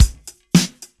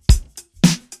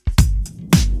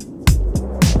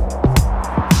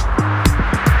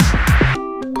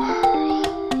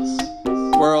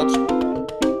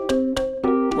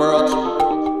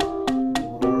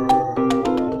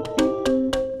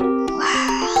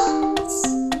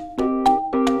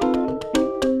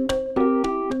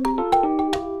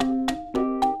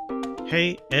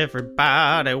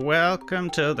Everybody, welcome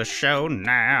to the show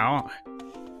now.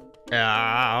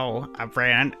 Oh, I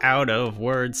ran out of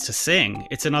words to sing.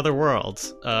 It's Another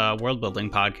Worlds, world building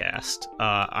podcast.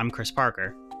 I'm Chris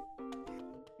Parker.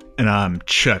 And I'm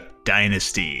Chuck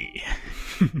Dynasty.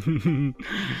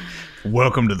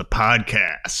 Welcome to the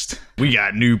podcast. We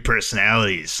got new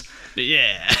personalities.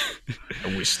 Yeah.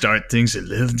 And we start things a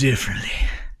little differently.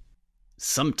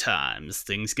 Sometimes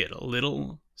things get a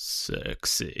little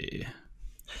sexy.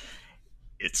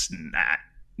 It's not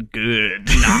good.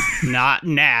 Not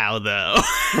now, though.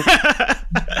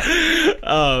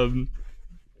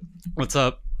 What's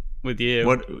up with you?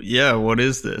 What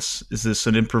is this? Is this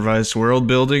an improvised world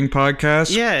building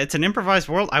podcast? Yeah, it's an improvised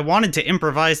world. I wanted to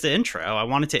improvise the intro. I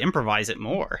wanted to improvise it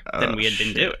more than we had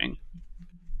been doing.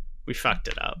 We fucked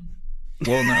it up.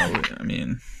 Well, no, I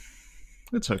mean,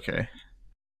 it's okay.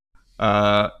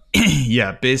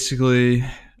 Yeah, basically,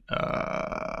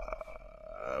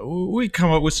 we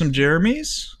come up with some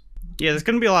Jeremys. Yeah, there's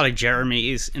going to be a lot of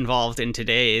Jeremys involved in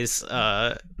today's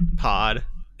pod.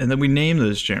 And then we name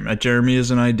those Jeremy. Jeremy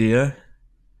is an idea.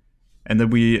 And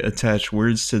then we attach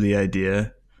words to the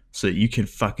idea so that you can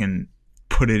fucking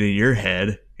put it in your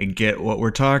head and get what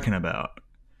we're talking about.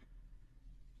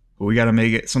 But we got to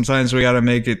make it, sometimes we got to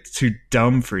make it too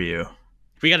dumb for you.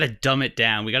 We got to dumb it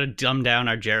down. We got to dumb down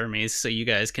our Jeremys so you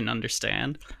guys can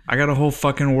understand. I got a whole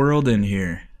fucking world in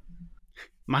here.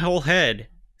 My whole head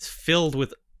is filled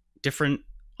with different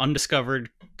undiscovered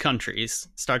countries.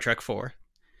 Star Trek IV,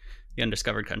 the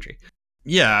undiscovered country.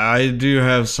 Yeah, I do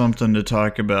have something to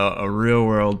talk about, a real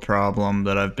world problem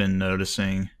that I've been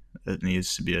noticing that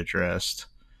needs to be addressed.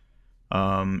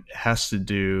 It has to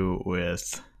do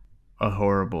with a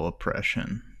horrible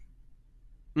oppression.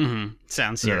 Mm-hmm.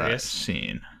 Sounds serious. That I've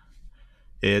seen.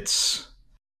 It's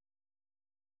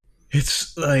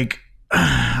like,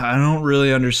 I don't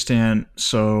really understand.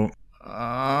 So,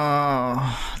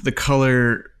 the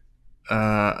color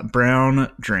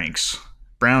brown drinks.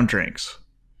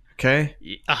 Okay?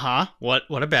 Uh-huh.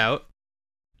 What about?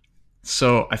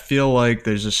 So I feel like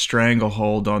there's a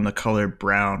stranglehold on the color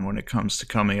brown when it comes to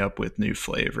coming up with new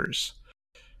flavors.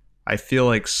 I feel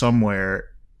like somewhere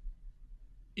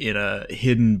in a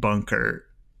hidden bunker,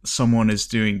 someone is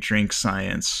doing drink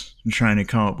science and trying to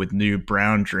come up with new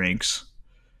brown drinks.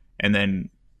 And then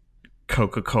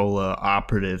Coca-Cola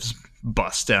operatives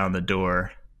bust down the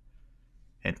door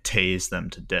and tase them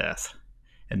to death.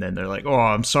 And then they're like, oh,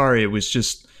 I'm sorry, it was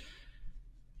just,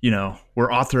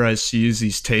 we're authorized to use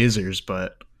these tasers,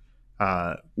 but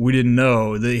we didn't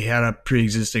know they had a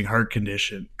pre-existing heart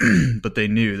condition, but they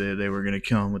knew they were going to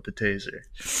kill him with the taser.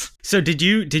 So did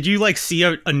you like see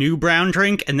a new brown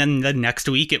drink and then the next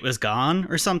week it was gone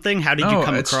or something? How did you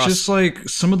come across? It's just like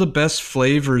some of the best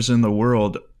flavors in the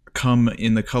world come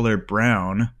in the color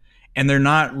brown, and they're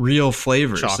not real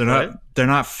flavors. Chocolate? They're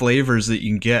not flavors that you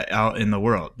can get out in the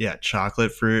world. Yeah,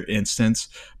 chocolate, for instance,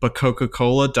 but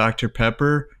Coca-Cola, Dr.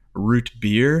 Pepper, root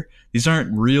beer, these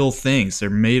aren't real things. They're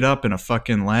made up in a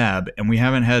fucking lab, and we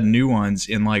haven't had new ones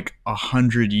in like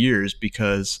 100 years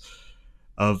because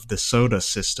of the soda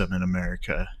system in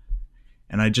America.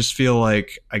 And I just feel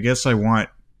like I want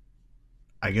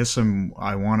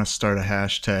to start a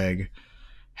hashtag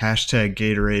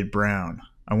Gatorade Brown.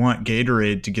 I want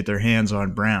Gatorade to get their hands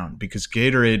on brown because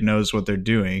Gatorade knows what they're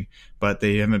doing, but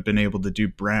they haven't been able to do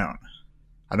brown.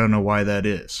 I don't know why that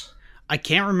is. I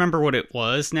can't remember what it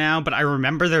was now, but I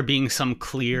remember there being some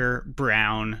clear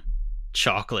brown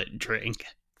chocolate drink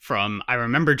I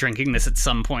remember drinking this at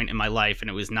some point in my life, and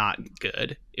it was not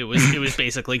good. It was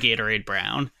basically Gatorade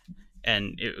Brown,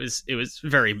 and it was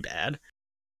very bad.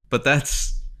 But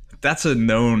that's a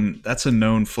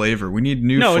known flavor. We need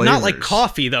new flavors. No, not like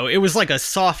coffee though. It was like a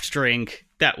soft drink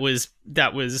that was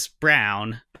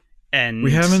brown, and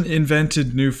we haven't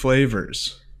invented new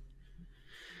flavors.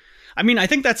 I mean, I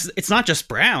think it's not just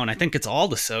brown. I think it's all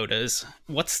the sodas.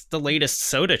 What's the latest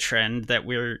soda trend that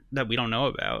we don't know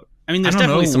about? I mean, there's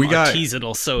definitely some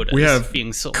artisanal sodas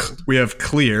being sold. We have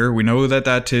clear. We know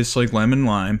that tastes like lemon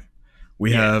lime.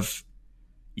 We have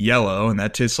yellow, and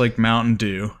that tastes like Mountain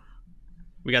Dew.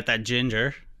 We got that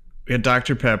ginger. We got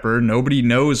Dr. Pepper. Nobody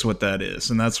knows what that is,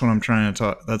 and that's what I'm trying to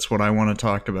talk. That's what I want to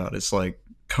talk about. It's like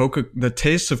Coke. The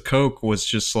taste of Coke was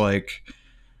just like,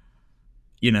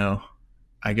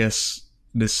 I guess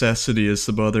necessity is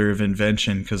the mother of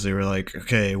invention, because they were like,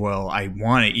 okay, well, I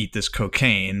want to eat this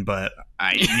cocaine, but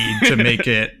I need to make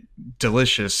it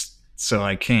delicious so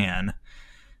I can.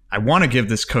 I want to give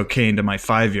this cocaine to my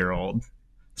 5-year-old,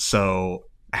 so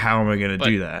how am I going to But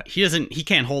do that? he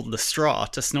can't hold the straw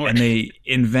to snort. And they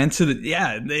invented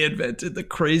the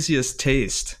craziest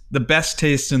taste. The best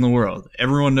taste in the world.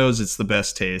 Everyone knows it's the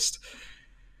best taste.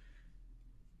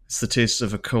 It's the taste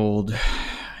of a cold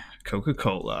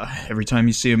Coca-Cola. Every time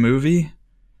you see a movie,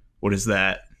 what is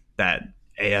that? That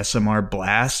ASMR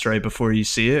blast right before you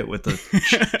see it with the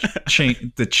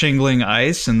the chingling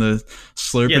ice and the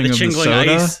slurping of the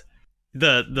soda. Ice,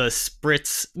 the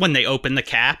spritz when they open the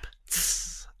cap.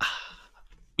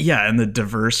 Yeah, and the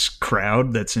diverse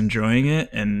crowd that's enjoying it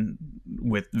and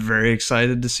with very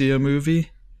excited to see a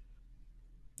movie.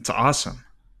 It's awesome.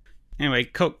 Anyway,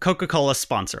 Coca-Cola,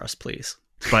 sponsor us, please.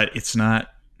 But it's not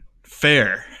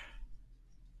fair.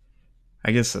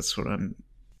 I guess that's what I'm...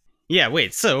 Yeah,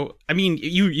 wait, so, I mean,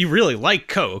 you really like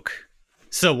Coke,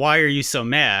 so why are you so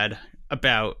mad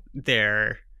about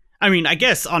their... I mean, I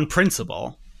guess on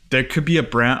principle. There could be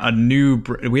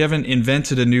we haven't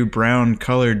invented a new brown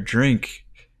colored drink,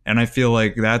 and I feel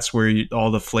like that's where all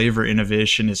the flavor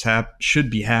innovation should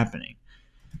be happening.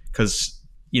 Because,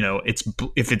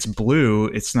 if it's blue,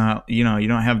 it's not, you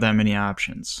don't have that many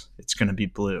options. It's going to be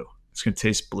blue. It's going to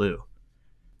taste blue.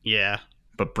 Yeah.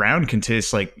 But brown can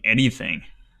taste like anything.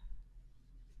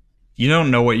 You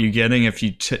don't know what you're getting if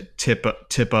you tip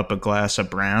up a glass of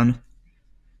brown.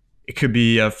 It could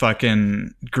be a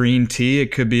fucking green tea.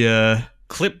 It could be a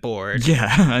clipboard. Yeah,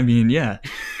 I mean, yeah.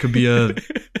 It could be a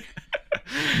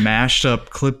mashed up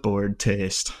clipboard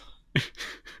taste.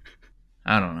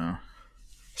 I don't know.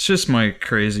 It's just my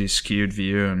crazy skewed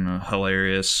view and a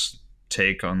hilarious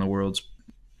take on the world's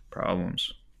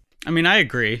problems. I mean, I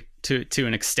agree to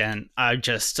an extent. I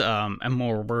just am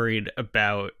more worried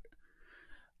about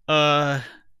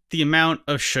the amount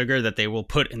of sugar that they will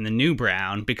put in the new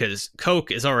brown, because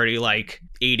Coke is already like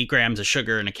 80 grams of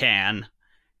sugar in a can.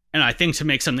 And I think to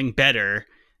make something better,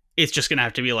 it's just going to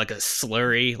have to be like a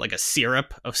slurry, like a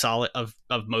syrup of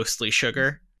mostly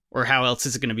sugar. Or how else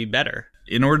is it going to be better?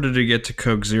 In order to get to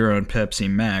Coke Zero and Pepsi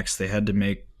Max, they had to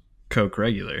make Coke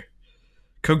regular.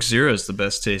 Coke Zero is the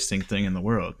best tasting thing in the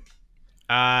world.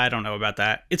 I don't know about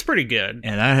that. It's pretty good.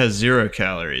 And that has 0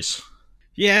 calories.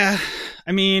 Yeah,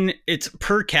 I mean, it's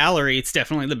per calorie. It's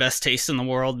definitely the best taste in the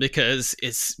world because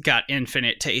it's got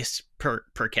infinite taste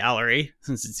per calorie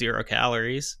since it's 0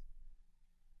 calories.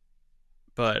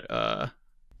 But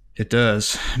it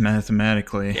does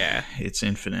mathematically. Yeah, it's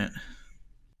infinite.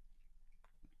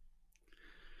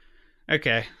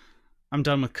 Okay, I'm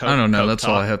done with Coke. I don't know. Coke that's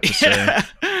talk. All I have to say.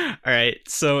 All right.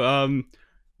 So,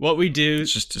 what we do?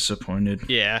 It's just disappointed.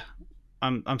 Yeah,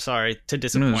 I'm sorry to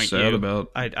disappoint sad you. About.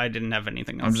 I didn't have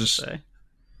anything else to say.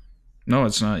 No,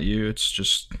 it's not you. It's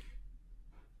just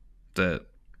that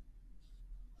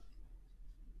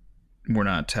we're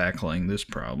not tackling this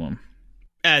problem.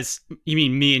 As you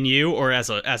mean me and you, or as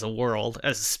a world,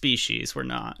 as a species, we're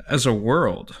not. As a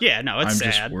world. Yeah, no, it's sad.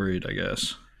 I'm just worried, I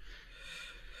guess.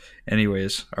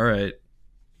 Anyways, all right.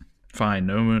 Fine,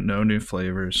 no new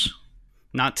flavors.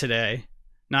 Not today.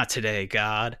 Not today,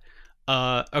 God.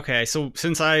 Okay, so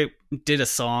since I did a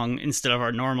song instead of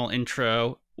our normal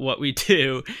intro, what we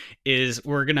do is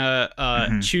we're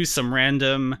gonna choose some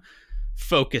random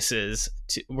focuses.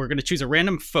 We're gonna choose a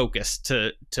random focus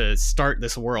to start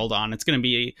this world on. It's gonna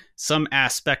be some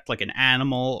aspect like an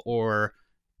animal or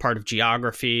part of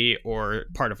geography or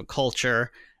part of a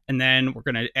culture. And then we're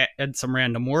going to add some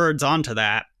random words onto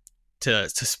that to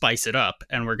spice it up.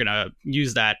 And we're going to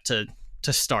use that to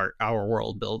start our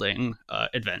world building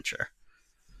adventure.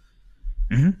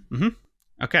 Mm-hmm.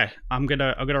 Mm-hmm. Okay. I'm going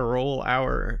to roll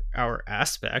our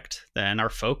aspect, then our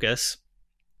focus.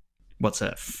 What's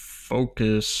that?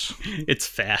 Focus. It's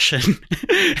fashion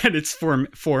and it's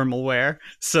formal wear.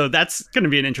 So that's going to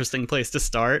be an interesting place to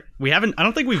start. I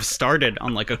don't think we've started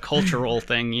on like a cultural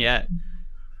thing yet.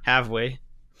 Have we?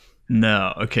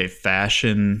 No. Okay.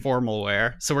 Fashion. Formal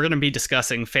wear. So we're going to be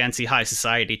discussing fancy high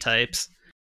society types.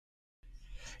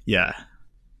 Yeah.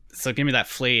 So give me that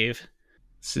flav.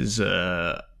 This is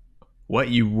what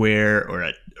you wear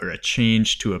or a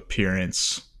change to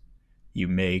appearance you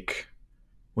make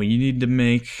when you need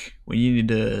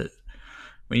to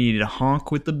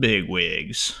honk with the big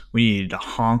wigs. When you need to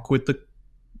honk with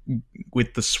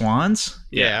the swans.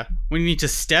 Yeah. When you need to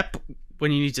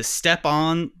step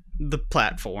on the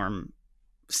platform.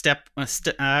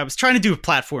 I was trying to do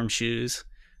platform shoes.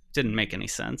 Didn't make any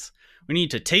sense. We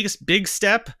need to take a big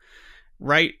step,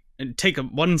 right, and take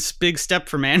one big step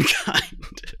for mankind.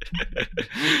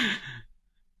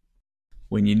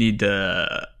 When you need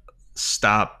to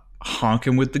stop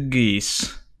honking with the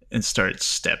geese and start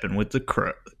stepping with the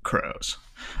crows.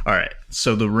 All right.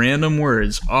 So the random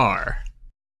words are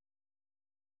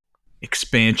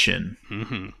expansion,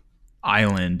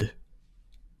 island,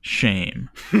 shame.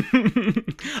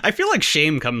 I feel like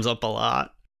shame comes up a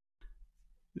lot.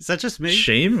 Is that just me?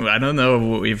 Shame? I don't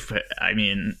know. I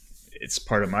mean, it's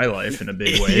part of my life in a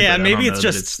big way. Yeah, but maybe I don't it's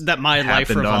know just that my life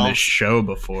happened revolves on this show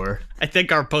before. I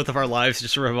think both of our lives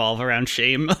just revolve around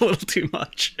shame a little too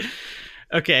much.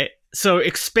 Okay, so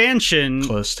expansion.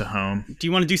 Close to home. Do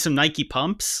you want to do some Nike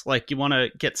pumps? Like, you want to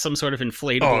get some sort of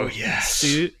inflatable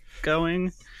suit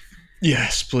going?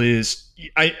 Yes, please.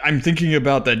 I'm thinking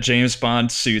about that James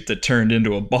Bond suit that turned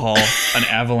into a ball, an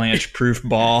avalanche-proof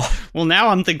ball. Well, now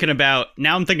I'm thinking about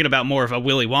more of a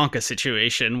Willy Wonka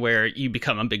situation where you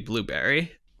become a big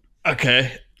blueberry.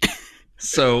 Okay.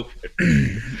 So,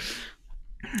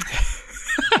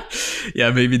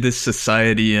 yeah, maybe this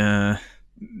society,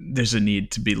 there's a need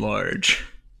to be large.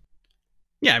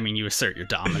 Yeah, I mean, you assert your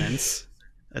dominance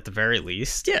at the very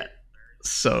least. Yeah.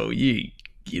 So you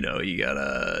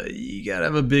gotta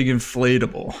have a big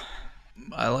inflatable.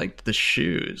 I liked the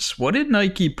shoes. What did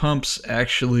Nike pumps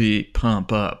actually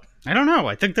pump up? I don't know.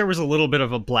 I think there was a little bit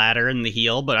of a bladder in the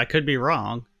heel, but I could be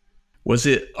wrong. Was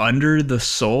it under the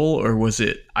sole, or was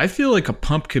it... I feel like a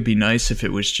pump could be nice if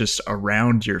it was just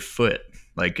around your foot,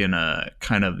 like in a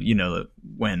kind of,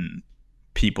 when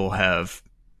people have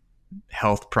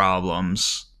health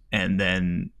problems and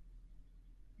then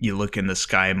you look in the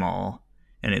Sky Mall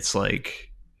and it's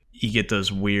like you get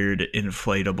those weird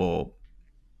inflatable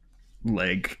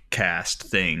leg cast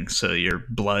thing so your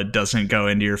blood doesn't go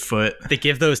into your foot. They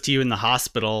give those to you in the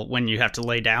hospital when you have to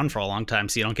lay down for a long time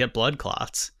so you don't get blood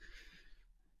clots.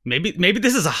 Maybe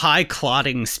this is a high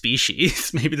clotting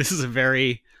species. Maybe this is a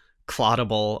very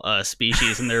clottable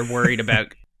species, and they're worried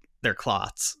about their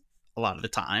clots a lot of the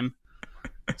time.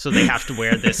 So they have to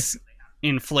wear these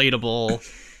inflatable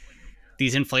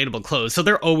clothes. So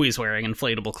they're always wearing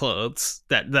inflatable clothes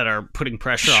that are putting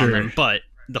pressure on them, but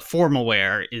the formal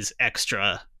wear is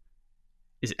extra.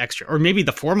 Or maybe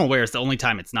the formal wear is the only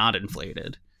time it's not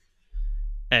inflated.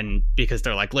 And because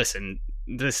they're like, listen,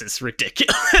 this is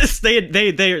ridiculous.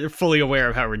 They're fully aware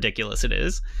of how ridiculous it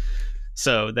is.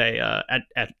 So they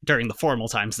during the formal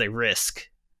times they risk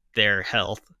their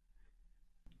health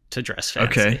to dress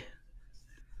fancy. Okay.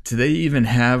 Do they even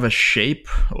have a shape,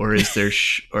 or is there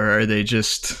or are they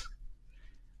just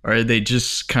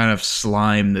kind of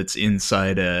slime that's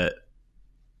inside an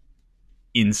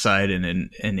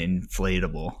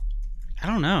inflatable? I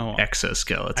don't know.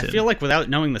 Exoskeleton. I feel like without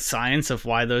knowing the science of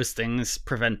why those things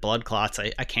prevent blood clots,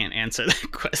 I can't answer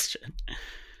that question.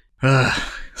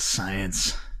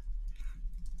 Science.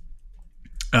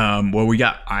 Well, we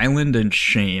got Island and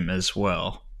Shame as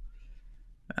well.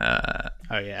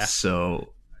 Oh yeah.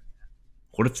 So,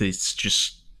 what if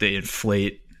they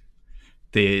inflate?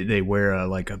 They wear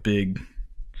a big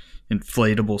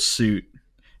inflatable suit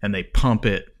and they pump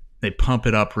it. They pump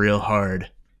it up real hard.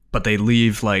 But they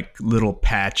leave like little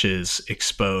patches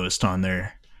exposed on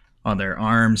their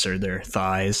arms or their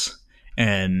thighs,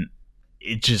 and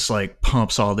it just like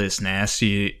pumps all this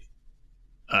nasty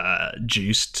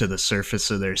juice to the surface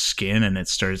of their skin, and it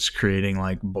starts creating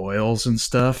like boils and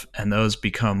stuff, and those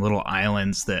become little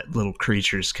islands that little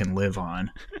creatures can live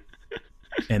on.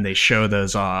 And they show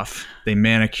those off. They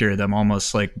manicure them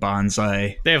almost like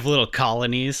bonsai. They have little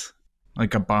colonies.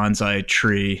 Like a bonsai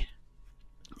tree.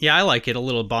 Yeah, I like it. A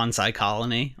little bonsai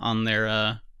colony on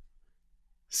their...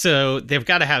 So they've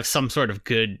got to have some sort of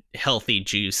good, healthy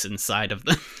juice inside of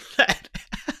them.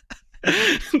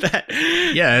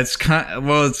 Yeah, it's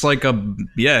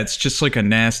it's just like a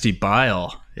nasty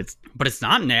bile. But it's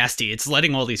not nasty. It's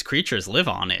letting all these creatures live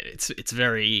on it. It's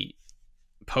very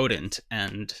potent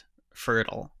and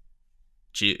fertile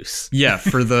juice. Yeah,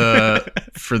 for the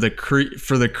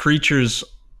creatures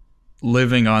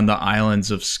living on the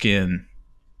islands of skin.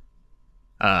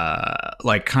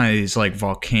 Like kind of these like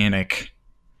volcanic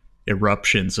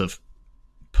eruptions of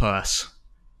pus.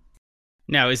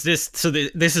 Now, is this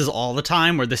this is all the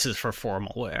time, or this is for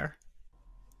formal wear?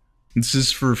 This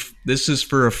is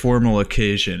for a formal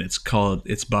occasion. It's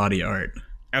body art.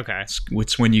 Okay.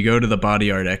 It's when you go to the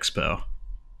Body Art Expo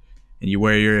and you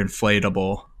wear your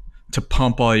inflatable to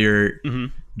pump all your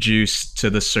juice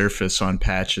to the surface on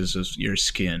patches of your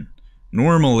skin.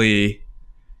 Normally,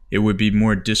 it would be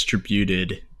more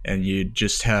distributed, and you'd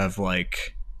just have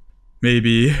like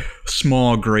maybe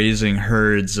small grazing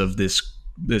herds of this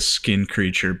skin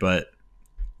creature, but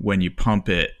when you pump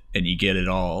it and you get it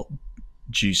all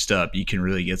juiced up, you can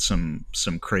really get some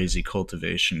crazy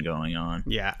cultivation going on.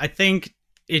 Yeah, I think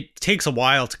it takes a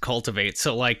while to cultivate.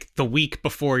 So like the week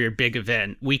before your big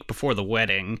event, week before the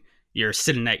wedding, you're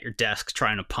sitting at your desk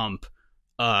trying to pump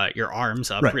your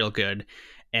arms up real good.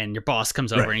 and your boss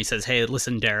comes over and he says, "Hey,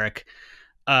 listen, Derek,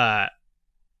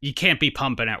 you can't be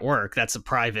pumping at work. That's a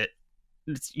private.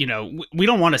 We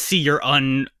don't want to see your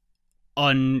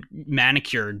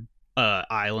unmanicured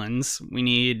islands. We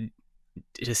need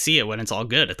to see it when it's all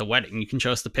good at the wedding. You can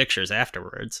show us the pictures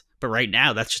afterwards. But right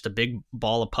now, that's just a big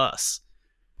ball of pus."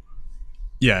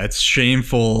 Yeah, it's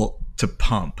shameful to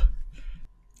pump.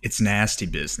 It's nasty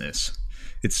business.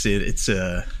 Because it's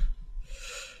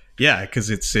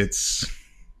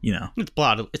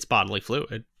bodily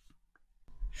fluid.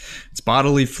 It's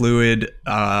bodily fluid.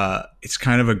 It's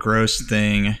kind of a gross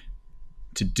thing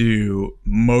to do.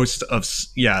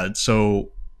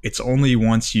 So it's only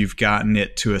once you've gotten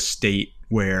it to a state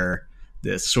where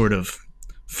this sort of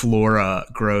flora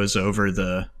grows over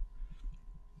the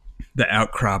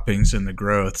outcroppings and the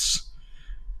growths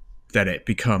that it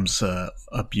becomes a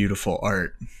beautiful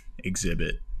art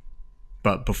exhibit.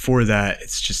 But before that,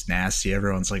 it's just nasty.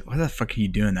 Everyone's like, "Why the fuck are you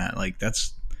doing that?" Like,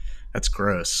 that's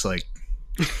gross. Like,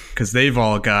 because they've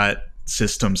all got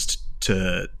systems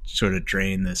to sort of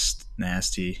drain this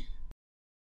nasty.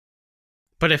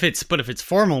 But if it's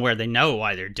formal where they know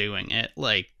why they're doing it,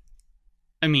 like,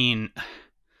 I mean,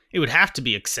 it would have to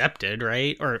be accepted,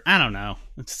 right? Or I don't know.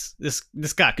 This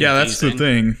got confusing. Yeah, that's the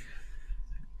thing.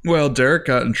 Well, Derek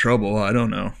got in trouble. I don't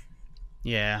know.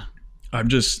 Yeah. I'm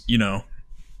just,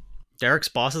 Derek's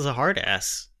boss is a hard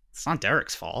ass. It's not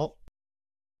Derek's fault.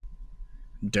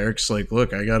 Derek's like,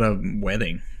 "Look, I got a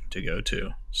wedding to go to,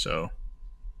 so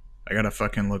I gotta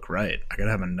fucking look right. I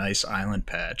gotta have a nice island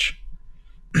patch."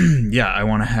 Yeah, I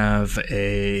want to have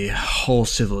a whole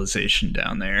civilization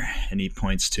down there. And he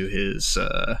points to his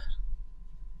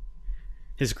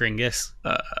Gringus.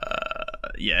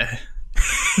 Yeah.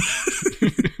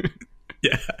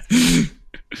 Yeah.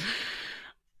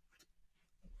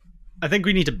 I think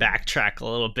we need to backtrack a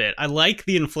little bit. I like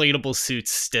the inflatable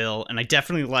suits still, and I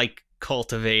definitely like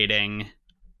cultivating.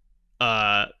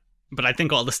 But I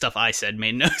think all the stuff I said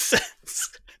made no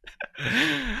sense.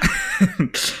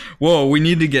 Well, we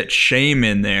need to get shame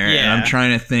in there. Yeah. And I'm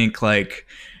trying to think, like,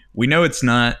 we know it's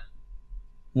not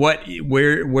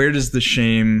where does the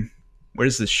shame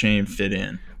fit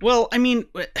in? Well, I mean,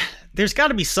 there's got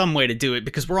to be some way to do it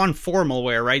because we're on formal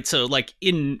wear, right? So, like,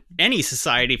 in any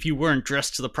society, if you weren't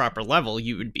dressed to the proper level,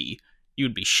 you would be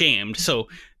shamed. So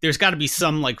there's got to be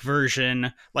some like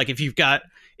version, like if you got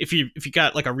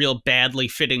like a real badly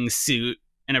fitting suit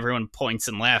and everyone points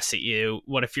and laughs at you,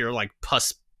 what if your like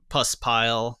pus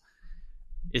pile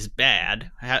is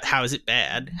bad? How is it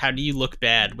bad? How do you look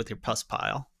bad with your pus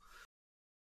pile?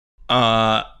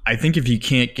 I think if you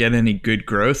can't get any good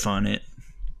growth on it,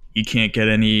 you can't get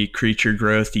any creature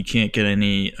growth, you can't get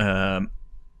any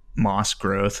moss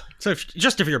growth. So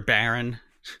if you're barren.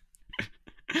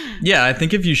 Yeah, I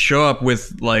think if you show up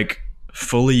with like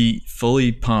fully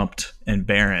pumped and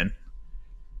barren,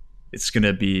 it's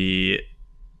gonna be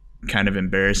kind of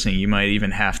embarrassing. You might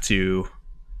even have to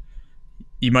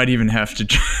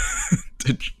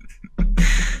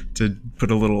to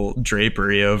put a little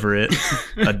drapery over it,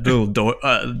 put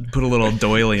a little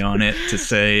doily on it to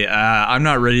say, "I'm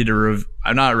not ready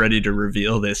to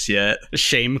reveal this yet." A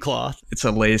shame cloth. It's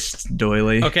a laced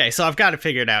doily. Okay, so I've got it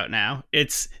figured out now.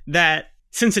 It's that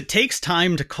since it takes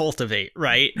time to cultivate,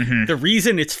 right? Mm-hmm. The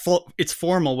reason it's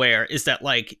formal wear is that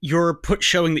like you're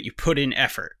showing that you put in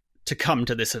effort to come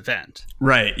to this event.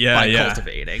 Right. Yeah. By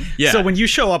cultivating. Yeah. So when you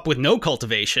show up with no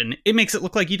cultivation, it makes it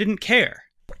look like you didn't care.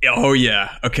 Oh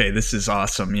yeah. Okay, this is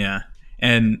awesome. Yeah.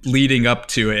 And leading up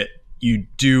to it, you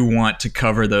do want to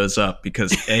cover those up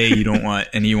because A, you don't want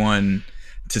anyone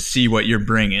to see what you're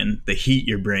bringing, the heat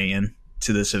you're bringing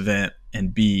to this event,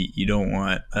 and B, you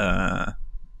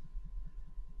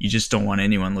just don't want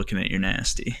anyone looking at your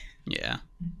nasty. Yeah.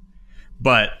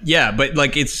 But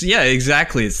like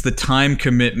exactly. It's the time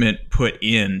commitment put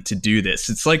in to do this.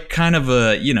 It's like kind of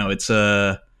it's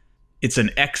an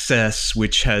excess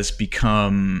which like,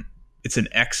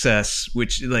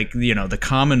 the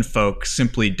common folk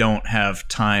simply don't have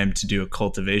time to do a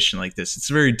cultivation like this.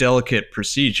 It's a very delicate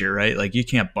procedure, right? Like you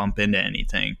can't bump into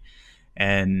anything.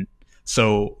 And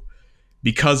so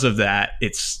because of that,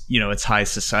 it's high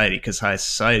society, because high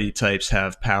society types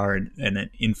have power and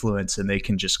an influence, and they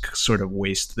can just sort of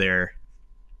waste their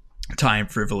time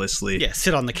frivolously. Yeah,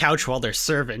 sit on the couch while their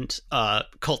servant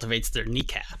cultivates their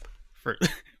kneecap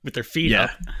with their feet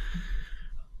up.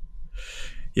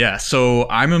 Yeah, so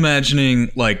I'm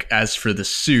imagining, like, as for the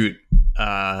suit,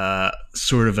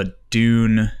 sort of a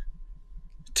Dune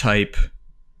type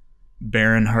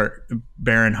Baron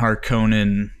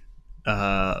Harkonnen.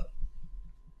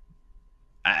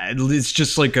 It's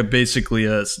just like basically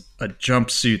a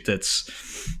jumpsuit that's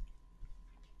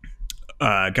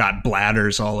got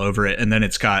bladders all over it, and then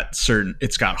it's got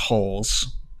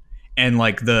holes, and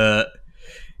like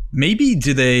maybe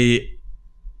do they,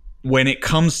 when it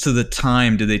comes to the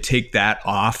time, do they take that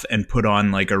off and put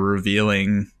on like a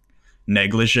revealing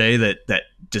negligee that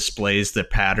displays the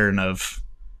pattern of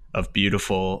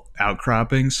beautiful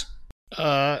outcroppings?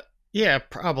 Yeah,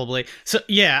 probably. So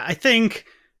yeah, I think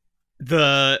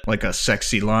like a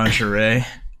sexy lingerie,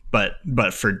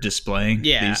 but for displaying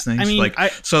these things. I mean, like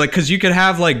because you could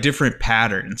have like different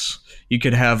patterns. You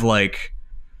could have like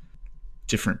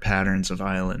different patterns of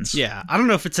islands. Yeah, I don't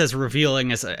know if it says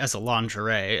revealing as a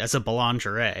lingerie, as a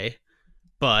belingerie,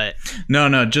 but no,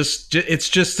 it's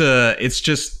just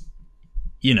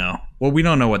well, we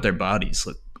don't know what their bodies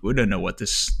look. We don't know what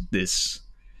this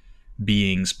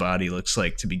being's body looks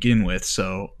like to begin with.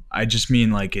 So I just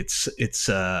mean like it's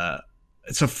a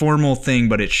formal thing,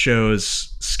 but it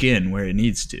shows skin where it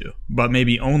needs to, but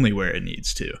maybe only where it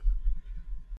needs to.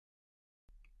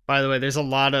 By the way, there's a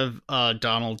lot of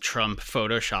Donald Trump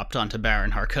photoshopped onto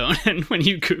Baron Harkonnen when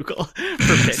you Google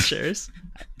for pictures.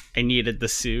 I needed the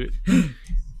suit,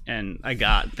 and I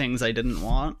got things I didn't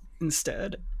want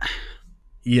instead.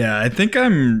 Yeah, I think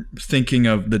I'm thinking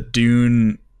of the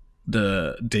Dune,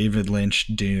 the David Lynch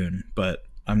Dune, but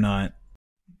I'm not.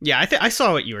 Yeah, I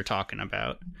saw what you were talking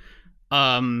about.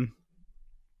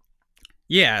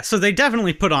 Yeah, so they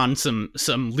definitely put on some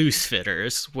loose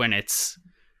fitters when it's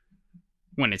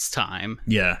time.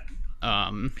 Yeah.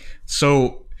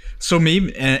 So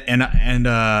maybe and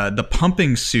the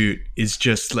pumping suit is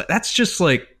that's just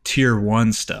like tier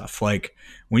 1 stuff. Like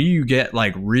when you get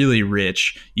like really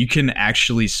rich, you can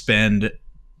actually spend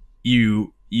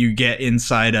you get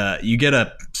inside you get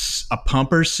a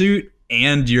pumper suit,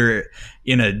 and you're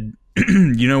in a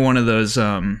one of those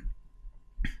what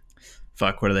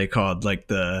are they called, like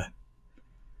the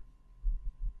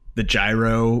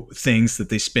gyro things that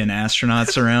they spin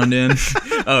astronauts around in.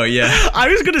 Oh yeah, I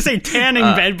was gonna say tanning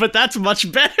bed, but that's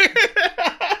much better.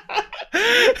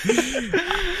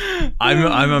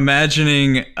 I'm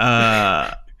imagining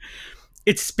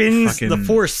it spins the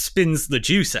force spins the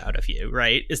juice out of you,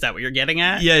 right? Is that what you're getting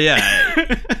at? Yeah.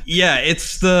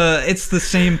 It's the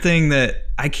same thing that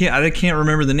I can't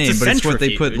remember the name, but it's what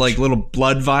they put like little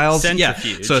blood vials.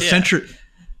 Centrifuge, So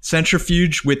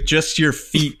centrifuge with just your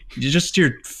feet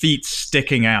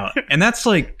sticking out, and that's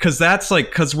because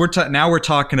now we're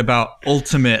talking about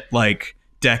ultimate like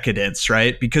decadence,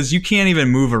 right? Because you can't even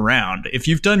move around if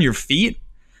you've done your feet.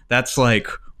 That's like,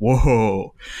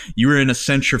 whoa, you were in a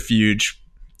centrifuge,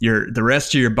 the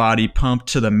rest of your body pumped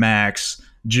to the max,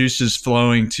 juices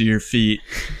flowing to your feet.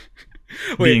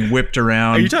 Being whipped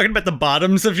around. Are you talking about the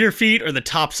bottoms of your feet or the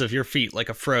tops of your feet, like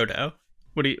a Frodo?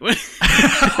 What?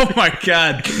 Oh my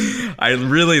god, I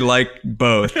really like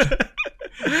both.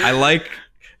 I like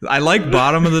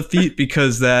bottom of the feet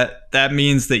because that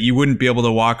means that you wouldn't be able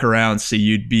to walk around, so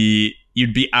you'd be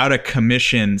out of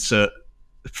commission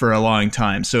for a long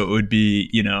time. So it would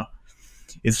be,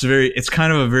 it's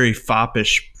kind of a very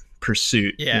foppish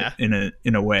pursuit. Yeah.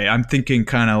 In a way. I'm thinking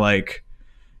kind of like,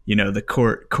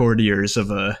 the courtiers of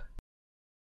a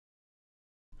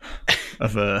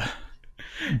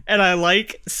and I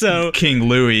like, so King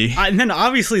Louis. And then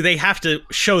obviously they have to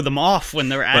show them off when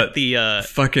they're at the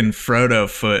fucking Frodo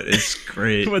foot is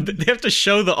great. They have to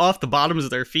show the bottoms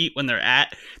of their feet when they're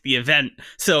at the event.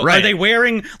 So Are they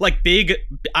wearing like big,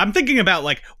 I'm thinking about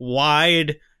like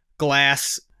wide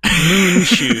glass moon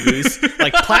shoes,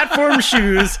 like platform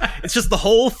shoes. It's just the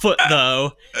whole foot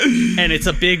though, and it's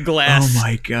a big glass. Oh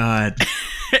my god.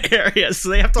 area, so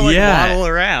they have to waddle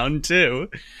around too.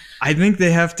 I think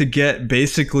they have to get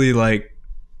basically like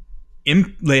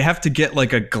they have to get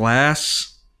like a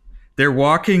glass. They're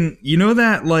walking,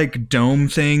 that like dome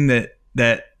thing that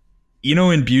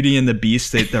in Beauty and the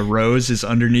Beast, that the rose is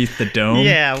underneath the dome.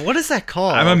 Yeah, what is that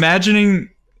called? I'm imagining,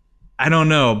 I don't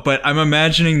know, but I'm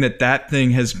imagining that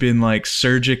thing has been like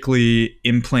surgically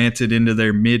implanted into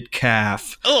their mid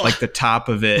calf, like the top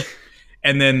of it,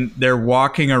 and then they're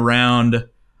walking around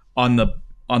on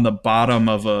the bottom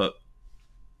of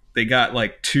they got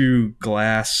like 2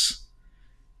 glass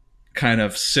kind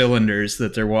of cylinders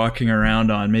that they're walking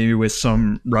around on, maybe with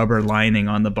some rubber lining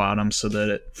on the bottom so that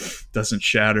it doesn't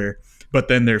shatter. But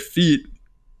then their feet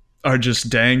are just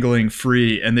dangling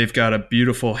free, and they've got a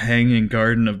beautiful hanging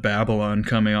Garden of Babylon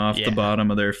coming off the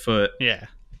bottom of their foot. Yeah.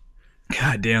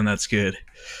 God damn, that's good.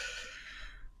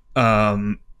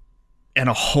 And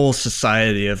a whole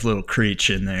society of little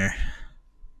creatures in there,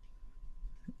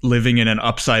 living in an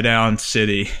upside down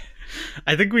city.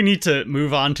 I think we need to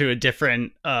move on to a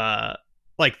different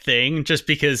thing, just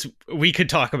because we could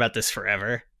talk about this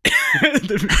forever.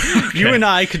 You and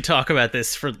I could talk about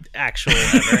this for actual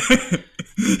ever.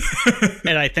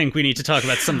 And I think we need to talk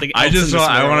about something else.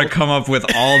 I want to come up with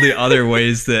all the other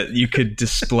ways that you could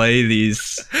display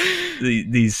this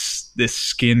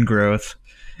skin growth.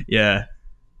 Yeah.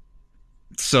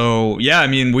 So yeah, I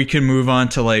mean, we can move on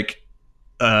to like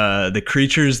the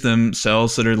creatures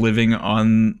themselves that are living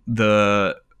on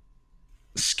the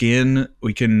skin.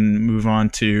 We can move on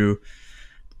to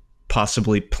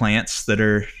possibly plants that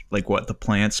are like what the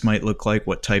plants might look like,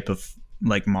 what type of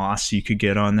like moss you could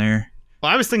get on there.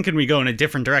 Well, I was thinking we go in a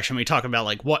different direction. We talk about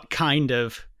like what kind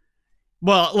of,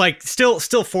 well, like still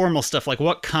formal stuff. Like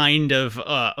what kind of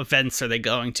events are they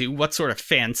going to? What sort of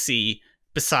fancy,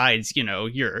 besides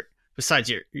your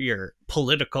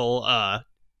political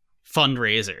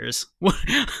fundraisers?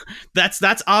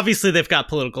 That's obviously they've got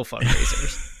political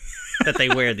fundraisers that they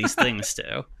wear these things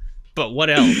to. But what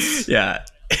else? Yeah,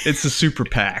 it's a super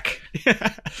PAC.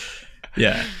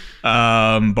 Yeah.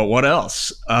 But what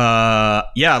else?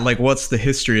 Yeah, like what's the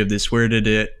history of this? Where did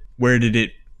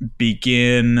it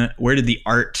begin? Where did the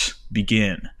art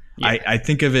begin? Yeah. I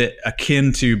think of it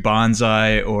akin to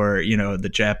bonsai or, the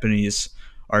Japanese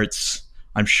arts.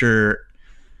 I'm sure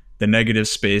the negative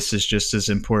space is just as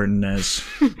important as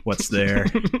what's there.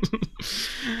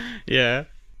 Yeah.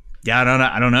 Yeah, I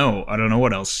don't know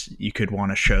what else you could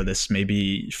want to show this.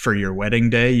 Maybe for your wedding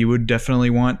day, you would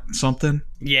definitely want something.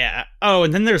 Yeah. Oh,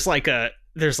 and then there's an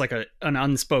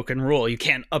unspoken rule. You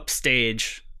can't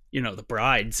upstage, the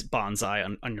bride's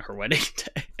bonsai on her wedding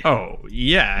day. Oh,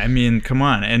 yeah. I mean, come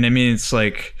on. And I mean, it's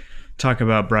like, talk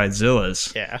about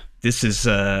bridezillas. Yeah. This is,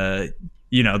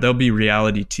 there'll be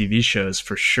reality TV shows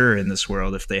for sure in this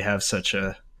world if they have such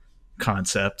a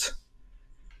concept.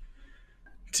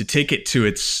 To take it to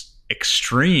its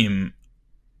extreme,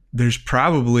 there's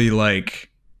probably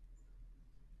like,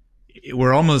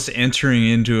 we're almost entering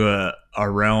into a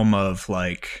realm of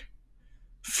like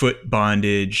foot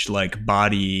bondage, like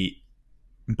body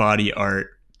art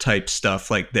type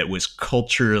stuff, like that was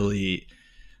culturally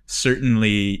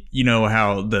certainly,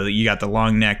 how you got the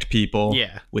long necked people,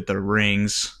 yeah, with the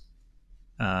rings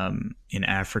in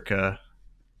Africa.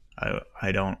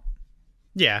 I don't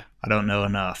know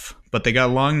enough, but they got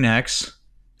long necks.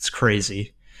 It's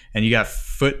crazy. And you got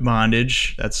foot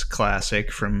bondage. That's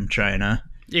classic from China.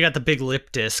 You got the big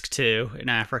lip disc too in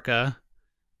Africa.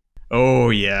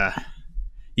 Oh yeah.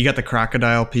 You got the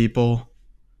crocodile people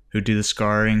who do the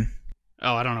scarring.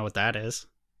 Oh, I don't know what that is.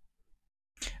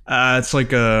 It's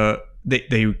like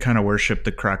they kind of worship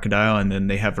the crocodile, and then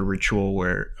they have a ritual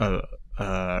where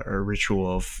a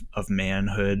ritual of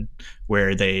manhood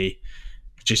where they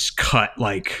just cut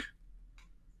like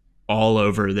all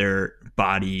over their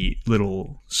body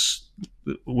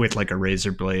with like a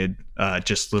razor blade,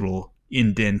 just little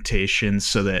indentations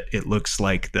so that it looks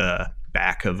like the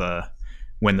back of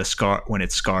when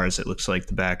it scars, it looks like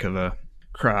the back of a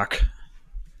croc.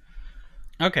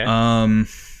 Okay.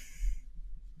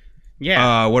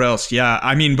 Yeah. What else? Yeah.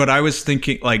 I mean, but I was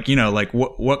thinking like, like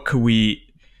what could we,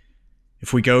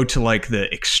 if we go to like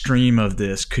the extreme of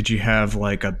this, could you have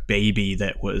like a baby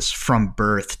that was from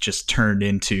birth just turned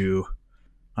into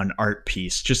an art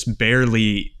piece, just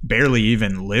barely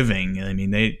even living? I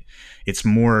mean, it's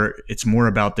more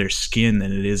about their skin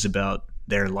than it is about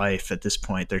their life at this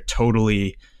point. They're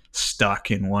totally stuck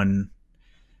in one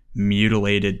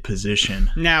mutilated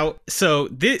position. Now, so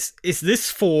is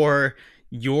this for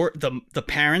the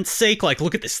parents' sake, like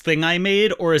look at this thing I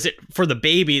made, or is it for the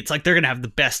baby? It's like they're gonna have the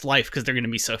best life because they're gonna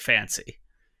be so fancy.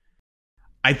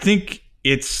 I think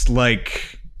it's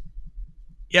like,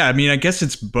 yeah, I mean, I guess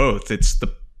it's both. It's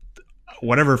the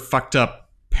whatever fucked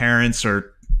up parents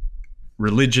or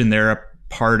religion they're a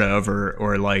part of,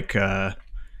 or like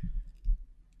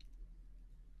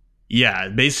yeah,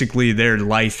 basically their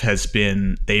life has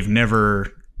been, it's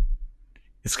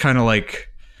kind of like,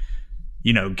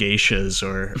 geishas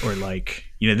or like,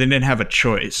 they didn't have a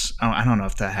choice. I don't know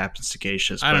if that happens to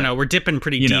geishas. I don't know. We're dipping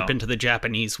pretty deep into the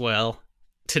Japanese well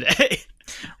today.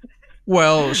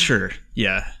 Well, sure.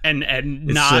 Yeah. And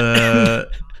not...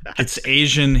 it's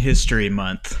Asian History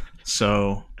Month.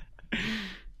 So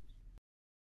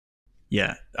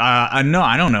yeah. I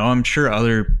don't know. I'm sure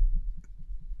other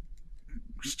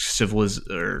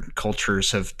or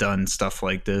cultures have done stuff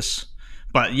like this.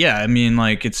 But yeah, I mean,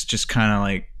 like, it's just kind of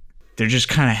like, they're just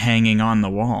kind of hanging on the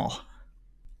wall,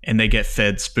 and they get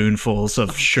fed spoonfuls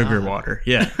of sugar water.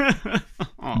 Yeah.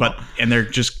 And they're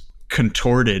just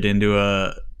contorted into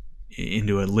a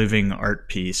living art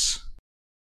piece.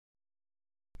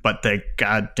 But the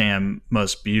goddamn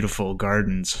most beautiful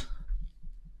gardens.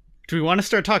 Do we want to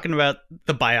start talking about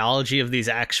the biology of these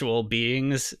actual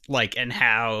beings, like, and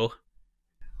how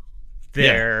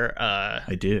they're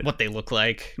I do. what they look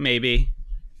like, maybe?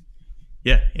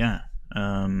 Yeah.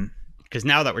 Because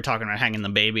now that we're talking about hanging the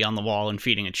baby on the wall and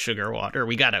feeding it sugar water,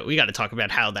 we gotta talk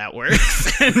about how that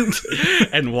works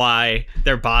and why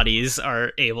their bodies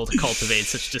are able to cultivate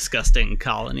such disgusting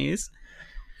colonies.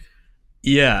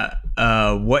 Yeah.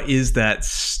 What is that?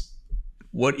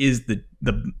 What is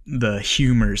the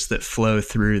humors that flow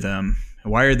through them?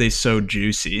 Why are they so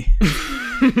juicy?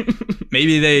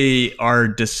 Maybe they are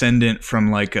descendant from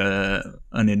like an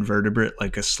invertebrate,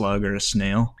 like a slug or a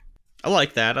snail. I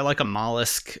like that. I like a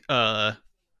mollusk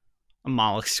man.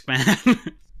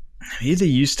 Maybe they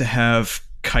used to have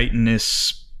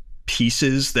chitinous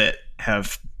pieces that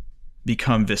have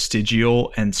become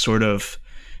vestigial and sort of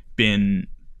been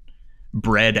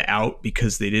bred out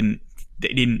because they didn't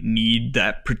need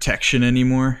that protection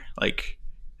anymore. Like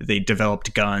they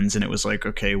developed guns and it was like,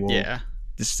 okay, well, Yeah.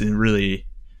 this didn't really,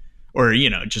 or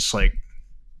just like,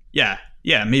 yeah,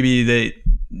 maybe they've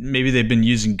been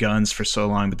using guns for so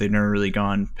long, but they've never really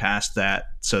gone past that.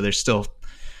 So they're still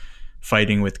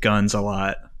fighting with guns a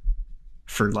lot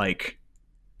for like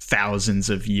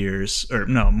thousands of years, or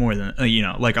no, more than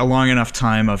like a long enough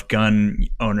time of gun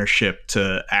ownership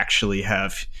to actually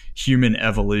have human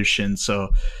evolution. So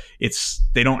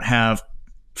they don't have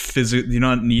you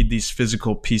don't need these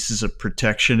physical pieces of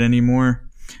protection anymore,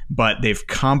 but they've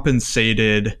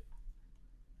compensated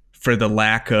for the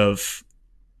lack of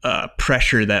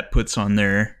pressure that puts on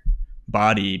their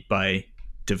body by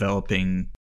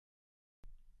developing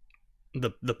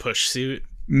the push suit.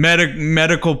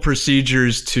 Medical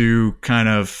procedures to kind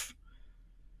of,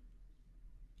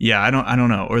 I don't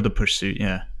know, or the push suit.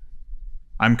 Yeah,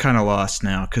 I'm kind of lost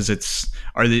now because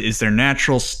is their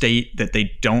natural state that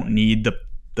they don't need the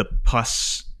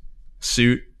pus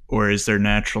suit, or is their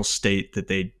natural state that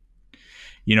they,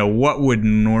 what would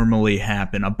normally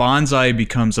happen? A bonsai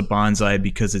becomes a bonsai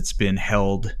because it's been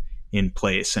held in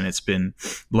place and it's been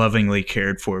lovingly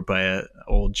cared for by an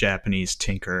old Japanese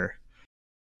tinkerer.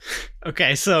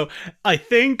 Okay, so I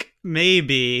think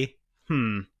maybe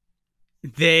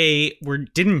they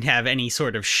didn't have any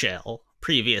sort of shell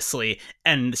previously,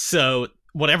 and so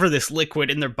whatever this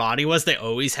liquid in their body was, they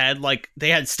always had they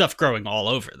had stuff growing all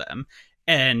over them,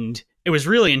 and it was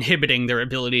really inhibiting their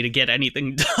ability to get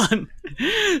anything done.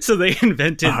 So they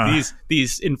invented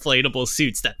these inflatable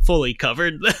suits that fully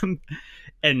covered them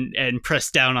and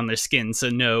pressed down on their skin, so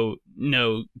no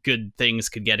good things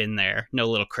could get in there. No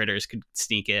little critters could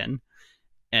sneak in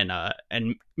and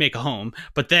make a home.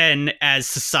 But then as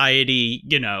society,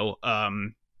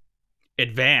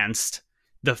 advanced,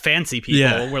 the fancy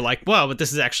people were like, "Wow, but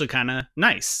this is actually kind of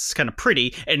nice. It's kind of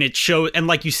pretty." And it showed, and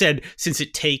like you said, since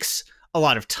it takes a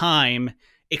lot of time,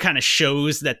 it kind of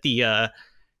shows that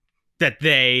that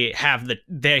they have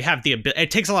the ability. It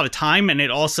takes a lot of time, and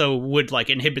it also would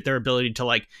inhibit their ability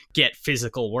to get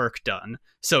physical work done.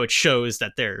 So it shows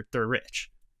that they're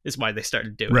rich, is why they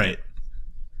started doing it.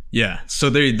 Yeah. So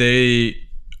they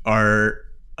are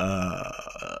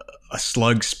a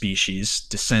slug species,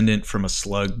 descendant from a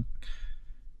slug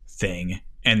thing,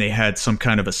 and they had some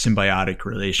kind of a symbiotic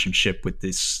relationship with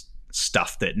this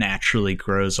stuff that naturally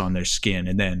grows on their skin,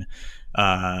 and then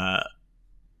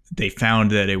they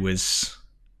found that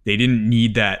they didn't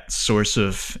need that source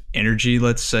of energy,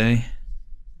 let's say,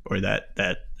 or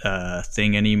that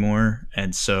thing anymore,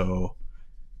 and so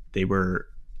they were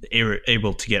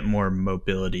able to get more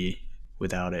mobility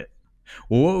without it.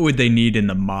 Well, what would they need in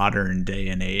the modern day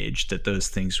and age that those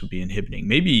things would be inhibiting?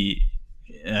 Maybe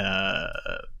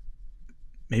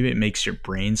it makes your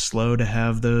brain slow to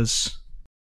have those.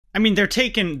 I mean, they're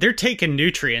taking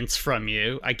nutrients from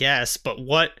you, I guess, but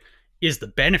what is the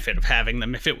benefit of having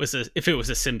them if it was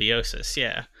a symbiosis?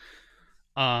 Yeah.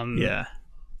 Yeah.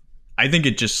 I think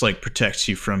it just protects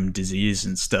you from disease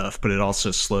and stuff, but it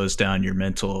also slows down your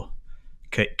mental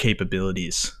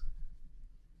capabilities.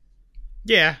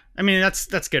 Yeah. I mean,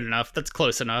 that's good enough. That's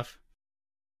close enough.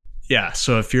 Yeah.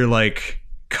 So if you're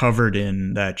covered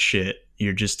in that shit,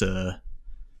 you're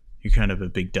kind of a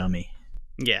big dummy.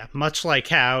 Yeah. Much like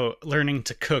how learning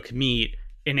to cook meat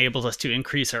enables us to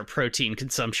increase our protein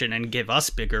consumption and give us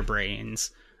bigger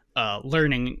brains,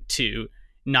 learning to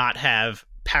not have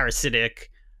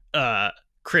parasitic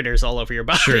critters all over your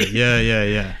body. Sure.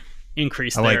 Yeah.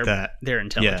 Increase their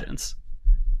intelligence.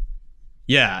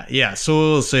 Yeah. So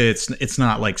we'll say it's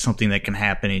not something that can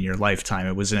happen in your lifetime.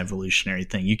 It was an evolutionary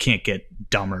thing. You can't get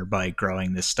dumber by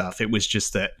growing this stuff. It was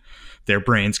just that their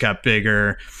brains got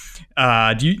bigger.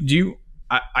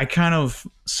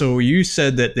 So you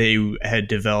said that they had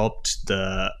developed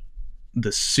the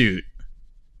the suit,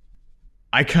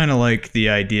 I kind of like the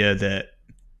idea that,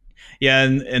 yeah,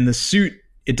 and the suit,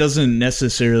 it doesn't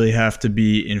necessarily have to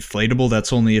be inflatable.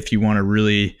 That's only if you want to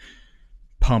really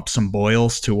pump some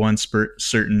boils to one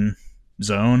certain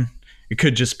zone. It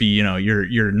could just be,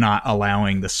 you're not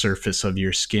allowing the surface of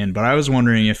your skin. But I was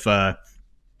wondering if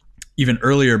even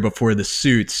earlier before the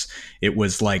suits, it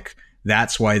was like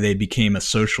that's why they became a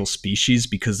social species,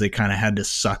 because they kind of had to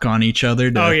suck on each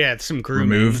other to some grooming.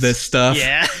 Remove this stuff.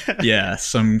 Yeah. Yeah,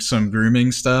 some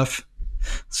grooming stuff.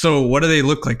 So what do they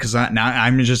look like? Because now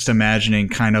I'm just imagining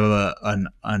kind of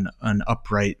an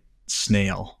upright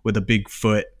snail with a big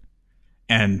foot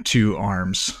and 2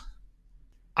 arms.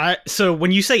 So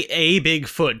when you say a big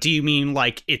foot, do you mean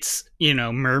like it's,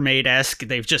 mermaid-esque?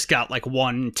 They've just got like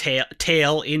one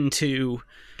tail into,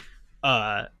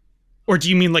 or do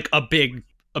you mean like a big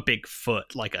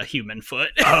foot, like a human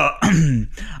foot?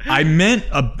 I meant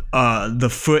the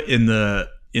foot in the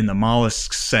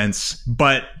mollusk sense,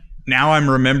 but now I'm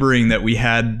remembering that we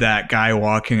had that guy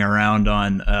walking around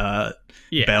on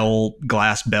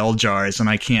glass bell jars, and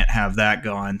I can't have that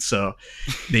gone. So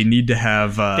they need to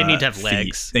have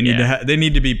legs. They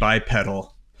need to be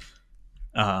bipedal,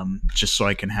 just so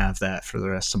I can have that for the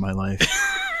rest of my life.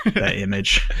 That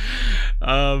image.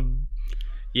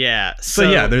 Yeah. So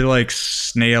yeah, they're like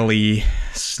snaily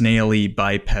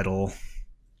bipedal.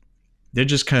 They're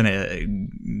just kind of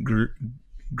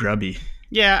grubby.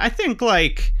 Yeah, I think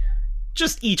like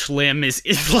just each limb is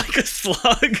like a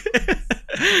slug.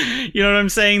 You know what I'm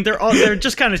saying? They're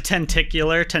just kind of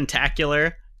tentacular,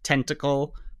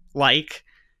 tentacle like.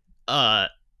 I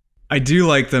do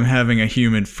like them having a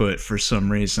human foot for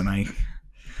some reason.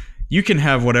 You can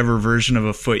have whatever version of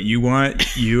a foot you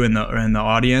want, you and the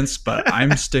audience, but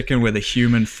I'm sticking with a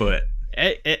human foot.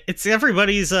 It's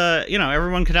everybody's.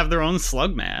 Everyone could have their own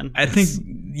slug man. I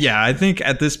think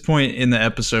at this point in the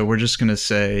episode, we're just gonna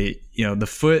say, the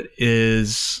foot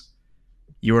is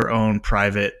your own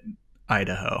private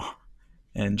Idaho,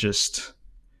 and just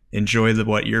enjoy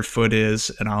what your foot is,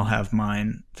 and I'll have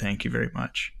mine. Thank you very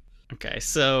much. Okay,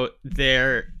 so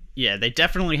they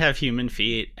definitely have human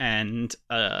feet, and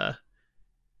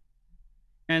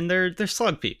they're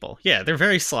slug people. Yeah, they're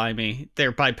very slimy.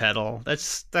 They're bipedal.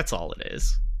 That's all it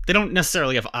is. They don't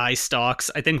necessarily have eye stalks.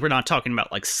 I think we're not talking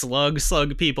about like slug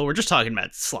people. We're just talking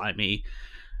about slimy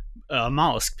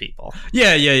mollusk people.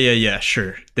 Yeah,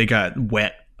 sure. They got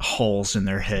wet holes in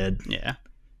their head. Yeah.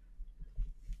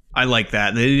 I like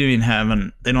that. They don't have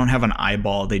an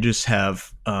eyeball. They just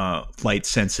have light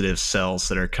sensitive cells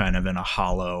that are kind of in a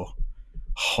hollow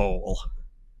hole.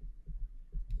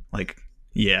 Like,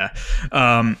 yeah.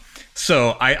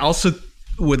 So I also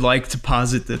would like to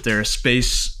posit that they're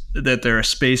a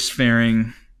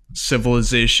spacefaring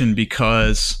civilization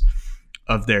because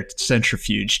of their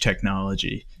centrifuge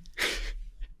technology.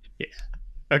 Yeah.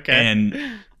 Okay. And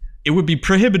it would be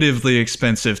prohibitively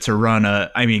expensive to run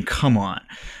come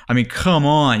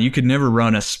on. You could never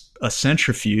run a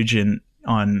centrifuge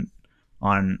on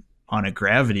a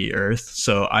gravity Earth.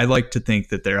 So I like to think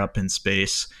that they're up in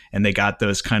space and they got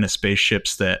those kind of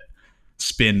spaceships that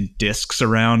spin discs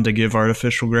around to give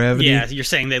artificial gravity. Yeah, you're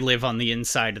saying they live on the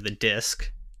inside of the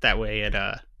disc. That way it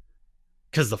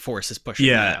because the force is pushing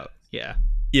it out. Yeah.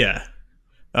 Yeah.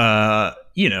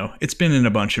 It's been in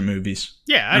a bunch of movies.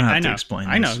 Yeah, I know. Explain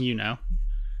I this. know, you know.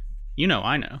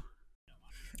 I know.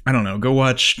 I don't know. Go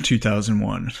watch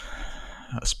 2001: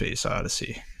 A Space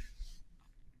Odyssey.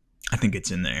 I think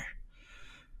it's in there.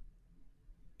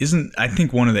 I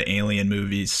think one of the Alien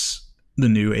movies, the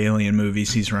new Alien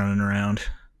movies, he's running around.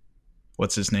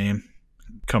 What's his name?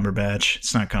 Cumberbatch.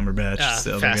 It's not Cumberbatch. It's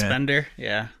the other Fassbender. guy.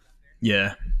 Yeah.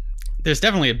 Yeah. There's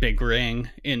definitely a big ring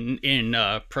in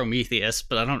Prometheus,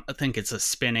 but I don't think it's I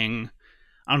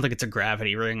don't think it's a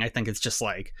gravity ring. I think it's just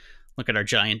like, look at our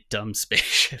giant dumb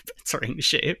spaceship. It's ring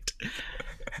shaped.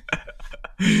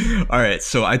 All right,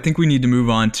 so I think we need to move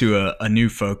on to a new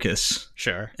focus.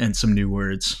 Sure. And some new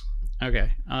words.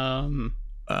 Okay.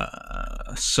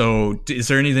 So is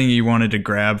there anything you wanted to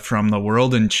grab from the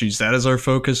world and choose that as our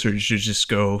focus, or did you just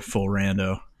go full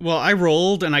rando? Well, I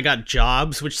rolled and I got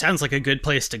jobs, which sounds like a good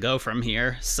place to go from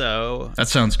here. So that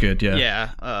sounds good. Yeah.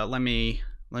 Yeah. Let me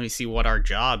see what our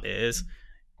job is.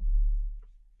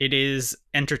 It is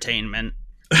entertainment.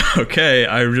 Okay,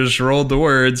 I just rolled the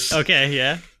words. Okay.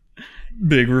 Yeah.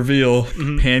 Big reveal.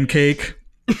 Mm-hmm. Pancake,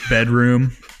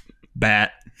 bedroom,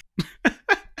 bat.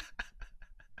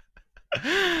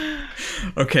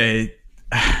 Okay,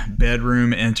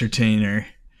 bedroom entertainer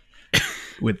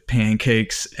with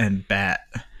pancakes and bat.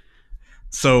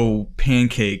 So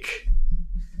pancake.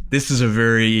 This is a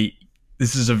very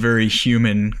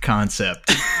human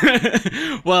concept.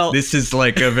 Well, This is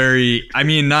like a very, I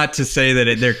mean, not to say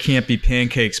that there can't be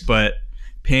pancakes, but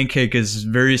pancake is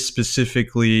very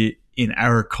specifically in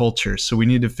our culture. So we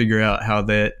need to figure out how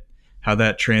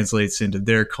that translates into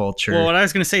their culture. well, what I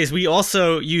was going to say is we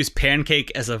also use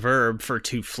pancake as a verb for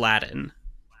to flatten.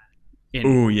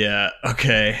 Oh, yeah.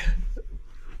 Okay.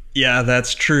 Yeah,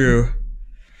 that's true.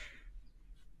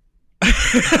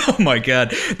 Oh my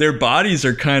god, their bodies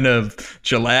are kind of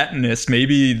gelatinous.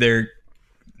 Maybe they're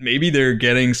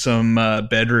getting some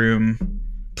bedroom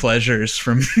pleasures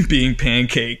from being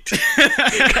pancaked.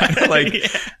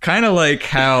 Kind of like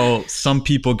how some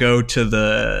people go to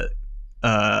the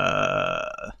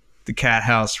Cat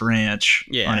House Ranch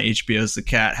on HBO's The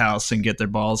Cat House and get their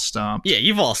balls stomped. Yeah,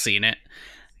 you've all seen it.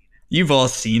 You've all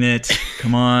seen it.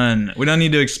 Come on. We don't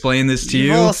need to explain this to you.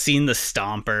 You've all seen the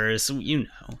stompers. You know.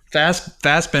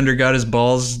 Fassbender got his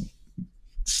balls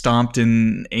stomped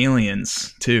in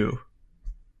Aliens, too.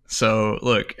 So,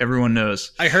 look, everyone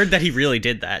knows. I heard that he really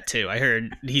did that, too. I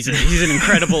heard he's an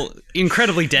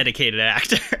incredibly dedicated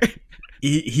actor.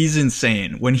 He's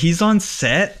insane. When he's on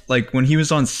set, like when he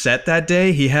was on set that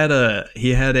day, he had a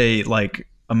like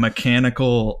a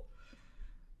mechanical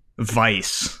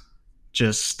vice.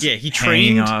 Just he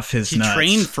trained off his nuts. He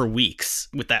trained for weeks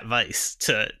with that vice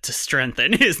to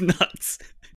strengthen his nuts.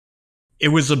 It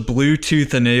was a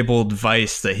Bluetooth enabled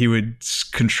vice that he would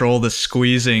control the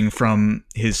squeezing from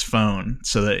his phone,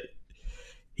 so that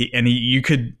you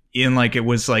could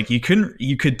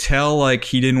you could tell like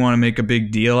he didn't want to make a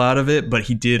big deal out of it, but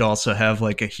he did also have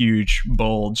like a huge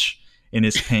bulge in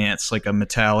his pants, like a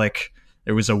metallic.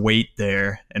 There was a weight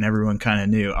there, and everyone kind of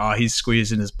knew. Oh, he's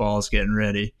squeezing his balls, getting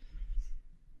ready.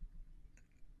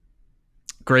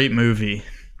 Great movie,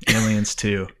 Aliens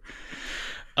 2.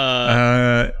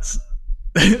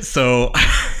 So,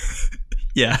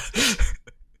 yeah.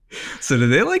 So, do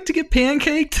they like to get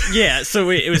pancaked? Yeah. So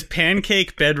wait, it was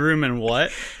pancake, bedroom, and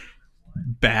what?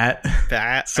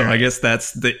 Bat. So right. I guess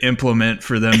that's the implement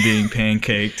for them being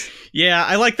pancaked. Yeah,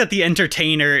 I like that the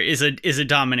entertainer is a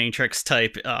dominatrix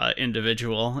type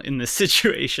individual in this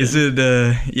situation. Is it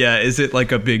is it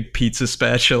like a big pizza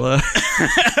spatula?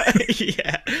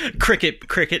 Yeah,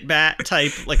 cricket bat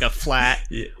type, like a flat,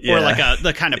 yeah. or like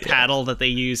the kind of paddle that they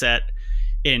use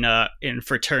in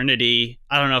fraternity.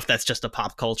 I don't know if that's just a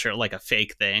pop culture, like a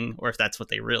fake thing, or if that's what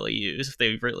they really use, if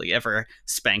they really ever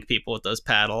spank people with those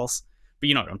paddles. But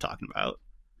you know what I'm talking about.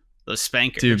 Those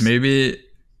spankers. Dude, maybe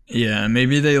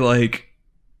the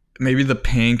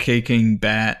pancaking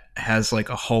bat has like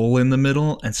a hole in the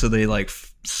middle, and so they like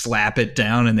slap it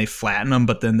down and they flatten them,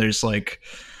 but then there's like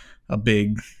a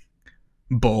big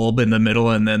bulb in the middle,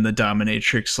 and then the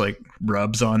dominatrix like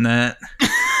rubs on that.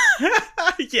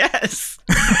 Yes.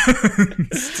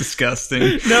 It's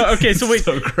disgusting. No, okay, so wait,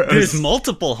 so gross. There's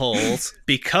multiple holes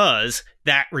because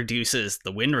that reduces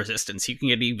the wind resistance. You can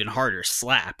get an even harder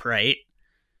slap, right?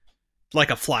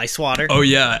 Like a fly swatter. Oh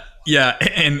yeah,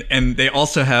 and they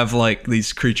also have like,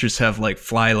 these creatures have like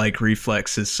fly-like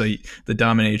reflexes, so the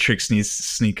dominatrix needs to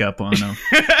sneak up on them.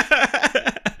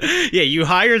 Yeah, you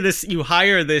hire this. You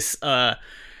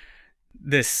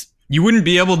wouldn't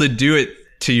be able to do it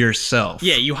to yourself.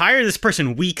 Yeah, you hire this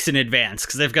person weeks in advance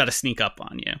because they've got to sneak up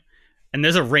on you. And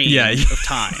there's a range of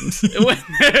times when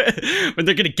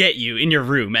they're going to get you in your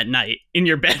room at night, in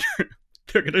your bedroom.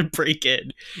 They're going to break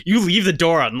in. You leave the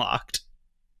door unlocked.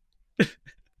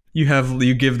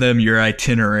 You give them your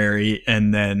ticnerary,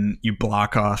 and then you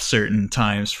block off certain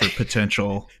times for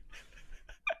potential.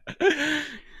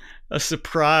 A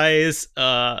surprise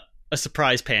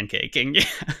pancaking.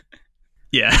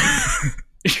 Yeah.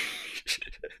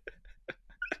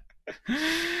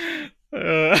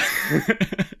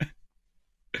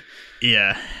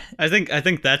 Yeah. I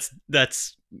think that's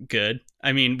good.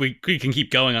 I mean, we can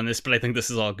keep going on this, but I think this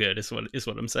is all good. Is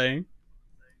what I'm saying.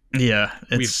 Yeah,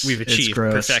 we've achieved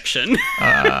perfection.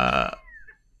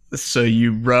 So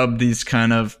you rub these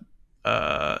kind of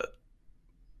what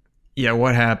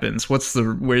happens?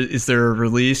 Is there a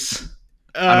release?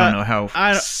 I don't know how.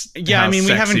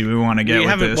 Sexy we want to get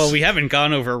with this. Well, we haven't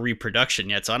gone over reproduction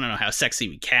yet, so I don't know how sexy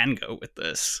we can go with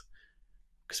this,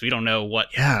 because we don't know what.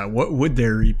 Yeah, what would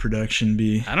their reproduction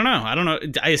be? I don't know.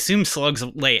 I assume slugs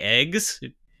lay eggs.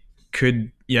 It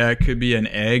could be an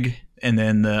egg, and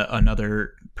then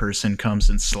another person comes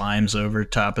and slimes over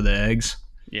top of the eggs.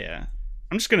 Yeah,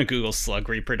 I'm just gonna Google slug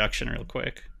reproduction real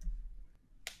quick.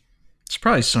 It's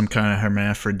probably some kind of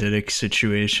hermaphroditic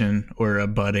situation, or a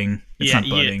budding. It's not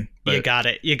budding. You got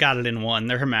it. You got it in one.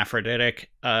 They're hermaphroditic.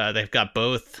 They've got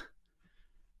both.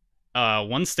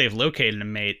 Once they've located a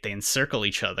mate, they encircle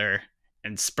each other,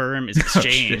 and sperm is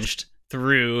exchanged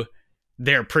through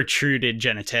their protruded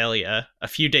genitalia. A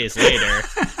few days later,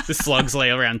 the slugs lay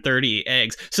around 30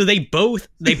 eggs. So they both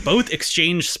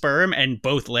exchange sperm and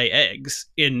both lay eggs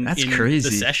in crazy.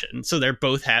 the session. So they're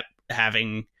both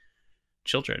having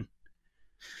children.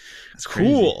 That's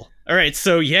cool. Crazy. All right,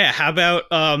 so yeah, how about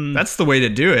That's the way to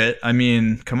do it. I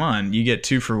mean, come on, you get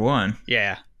 2 for 1.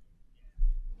 Yeah.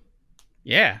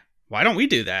 Yeah. Why don't we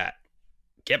do that?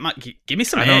 Give me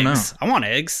some eggs. Don't know. I want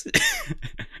eggs.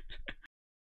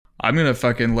 I'm gonna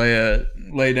fucking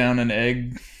lay down an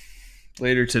egg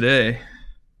later today.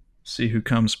 See who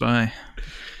comes by.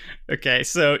 Okay,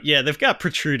 so yeah, they've got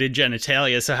protruded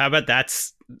genitalia. So how about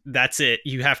that's it?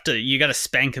 You gotta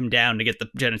spank them down to get the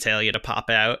genitalia to pop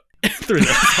out through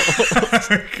the holes.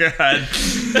 Oh, God.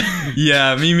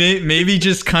 Yeah, I mean, maybe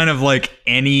just kind of like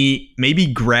maybe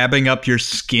grabbing up your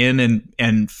skin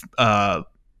and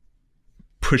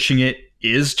pushing it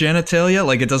is genitalia.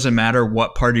 Like, it doesn't matter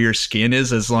what part of your skin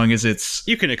is, as long as it's...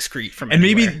 You can excrete from and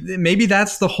anywhere. maybe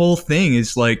that's the whole thing,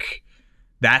 is like,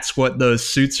 that's what those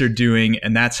suits are doing,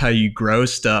 and that's how you grow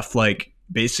stuff. Like,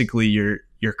 basically you're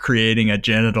creating a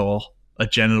genital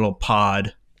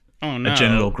pod. Oh no. A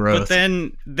genital growth.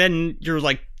 But then you're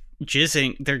like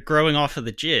jizzing, they're growing off of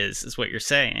the jizz is what you're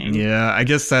saying. Yeah, I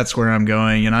guess that's where I'm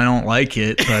going, and I don't like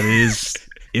it, but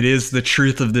it is the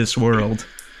truth of this world.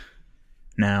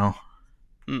 Now.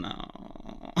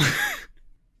 No.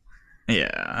 Yeah,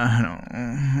 I don't.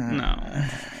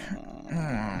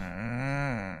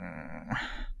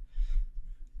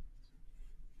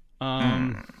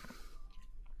 No.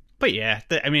 But yeah,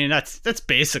 I mean that's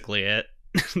basically it.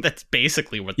 That's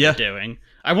basically what they're doing.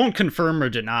 I won't confirm or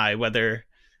deny whether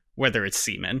it's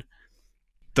semen.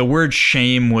 The word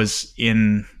shame was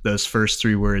in those first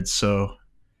 3 words, so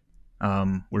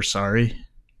we're sorry.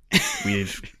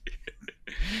 We've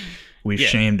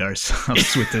shamed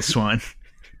ourselves with this one.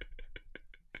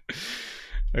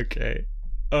 Okay.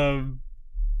 So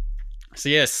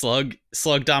yeah, slug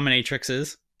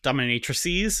dominatrices.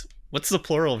 What's the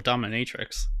plural of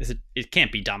dominatrix? It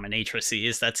can't be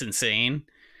dominatrices. That's insane.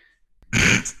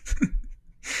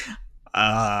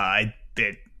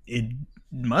 It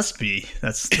must be.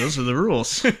 Those are the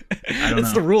rules.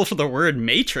 It's the rule for the word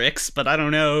matrix, but I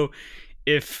don't know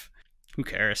if... Who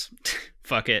cares?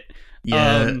 Fuck it.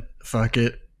 Yeah, fuck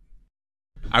it.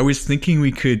 I was thinking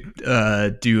we could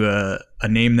do a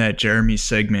Name That Jeremy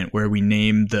segment where we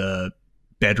name the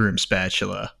bedroom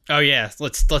spatula. Oh yeah,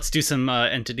 let's do some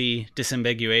entity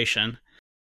disambiguation.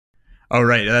 Oh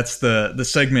right, that's the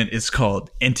segment is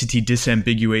called Entity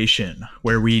Disambiguation,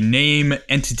 where we name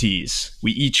entities.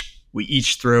 We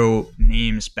each throw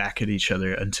names back at each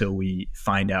other until we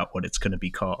find out what it's going to be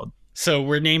called. So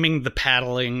we're naming the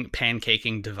paddling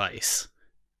pancaking device,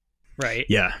 right?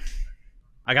 Yeah.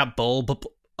 I got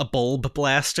a bulb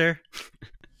blaster.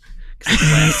 Because it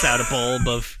blasts out a bulb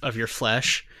of your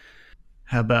flesh.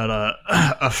 How about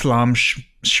a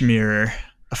Flammschmearer?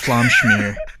 A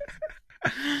Flammschmear.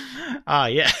 Ah,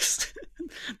 yes.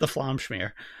 The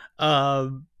Flammschmear.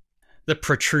 The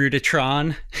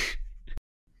Protrudatron.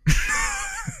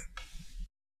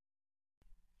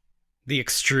 The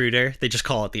extruder. They just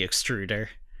call it the extruder.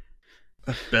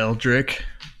 A Beldrick.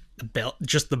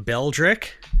 Just the Beldrick?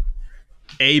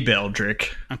 A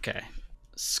Beldrick. Okay.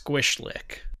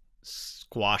 Squishlick.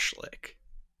 Squashlick.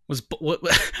 Was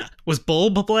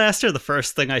Bulb Blaster the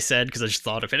first thing I said? Because I just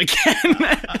thought of it again.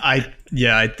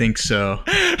 I think so.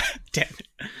 Damn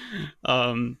it.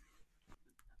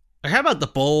 How about the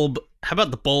Bulb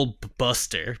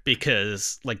Buster?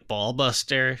 Because like Ball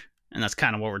Buster, and that's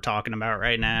kind of what we're talking about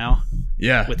right now.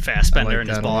 Yeah, with Fassbender and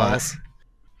his balls.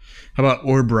 How about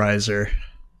Orbrizer?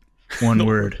 One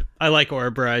word. I like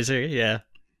Orbrizer. Yeah.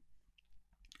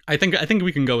 I think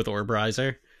we can go with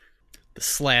Orbrizer. The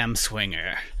Slam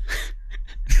Swinger.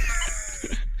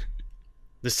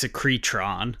 The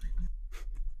Secretron.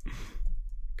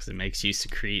 Because it makes you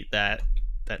secrete that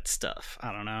stuff.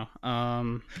 I don't know.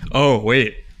 Oh,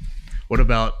 wait. What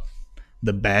about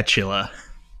the Bachelor?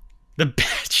 The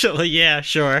Bachelor, yeah,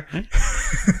 sure.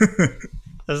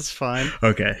 That's fine.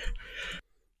 Okay.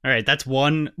 All right, that's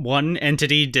one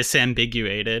entity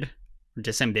disambiguated.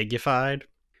 Disambiguified.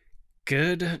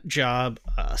 Good job,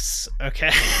 us.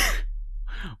 Okay.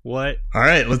 What? All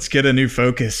right, let's get a new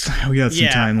focus. We got some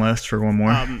time left for one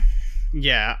more.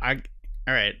 Yeah, all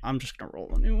right, I'm just going to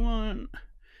roll a new one.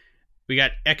 We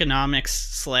got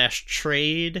economics /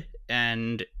 trade,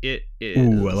 and it is...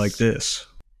 Ooh, I like this.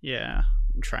 Yeah,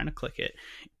 I'm trying to click it.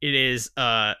 It is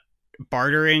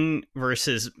bartering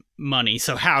versus money.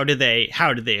 So how do they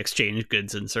exchange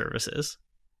goods and services?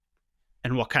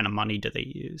 And what kind of money do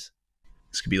they use?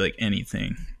 This could be like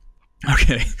anything.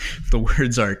 Okay, the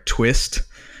words are twist,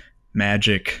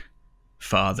 magic,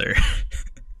 father.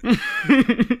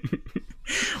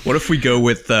 What if we go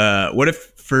with what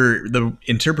if for the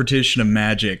interpretation of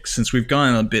magic, since we've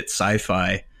gone a bit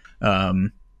sci-fi,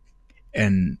 and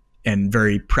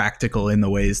very practical in the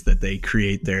ways that they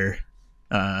create their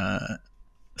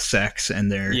sex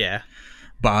and their Yeah.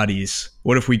 bodies.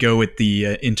 What if we go with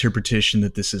the interpretation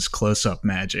that this is close-up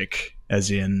magic, as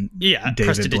in Yeah,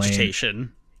 David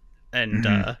prestidigitation. And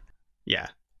yeah.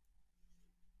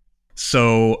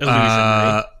 So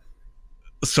Illusionary.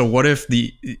 so what if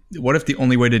the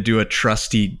only way to do a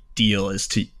trusty deal is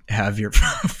to have your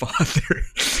father,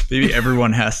 maybe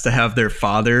everyone has to have their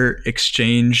father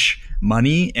exchange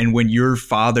money, and when your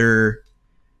father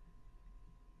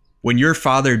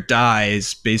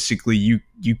dies, basically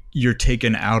you're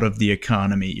taken out of the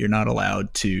economy. You're not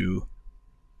allowed to.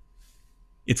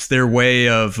 It's their way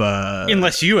of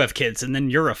Unless you have kids and then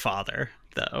you're a father,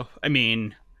 though. I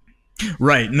mean,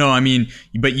 right. No, I mean,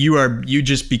 but you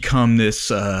just become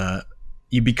this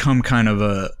you become kind of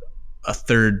a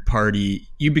third party.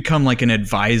 You become like an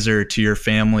advisor to your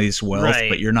family's wealth, Right.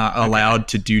 but you're not allowed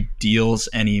to do deals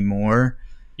anymore.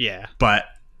 yeah. But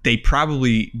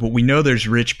we know there's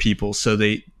rich people, so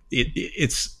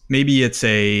it's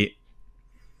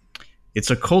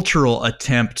a cultural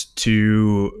attempt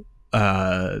to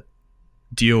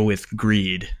deal with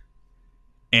greed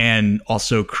and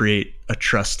also create a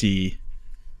trusty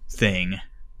thing.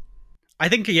 I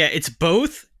think, yeah, it's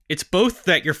both. It's both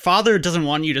that your father doesn't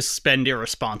want you to spend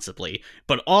irresponsibly,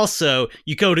 but also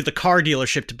you go to the car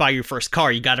dealership to buy your first car,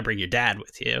 you got to bring your dad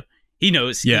with you. He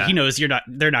knows. Yeah. He knows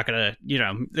they're not gonna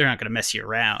mess you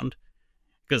around.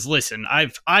 Because listen,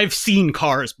 I've seen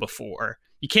cars before.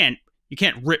 You can't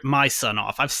rip my son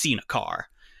off. I've seen a car,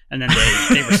 and then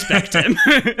they respect him.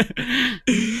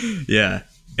 Yeah.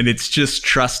 And it's just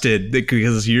trusted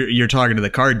because you're talking to the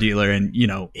car dealer, and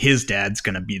his dad's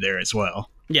gonna be there as well.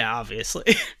 Yeah,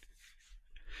 obviously.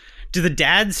 Do the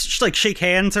dads shake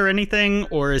hands or anything,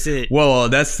 or is it? Well,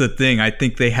 that's the thing. I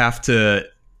think they have to.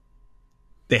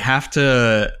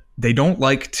 They don't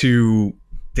like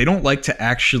to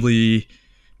actually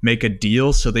make a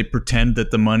deal, so they pretend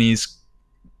that the money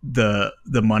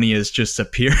is just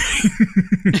appearing.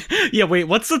 Yeah, wait.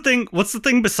 What's the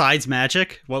thing besides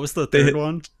magic? What was the third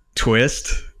one?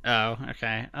 Twist. Oh,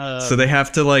 okay. So they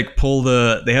have to pull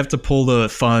the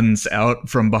funds out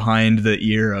from behind the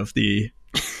ear of the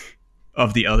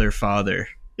other father.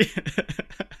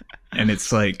 And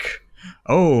it's like,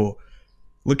 oh,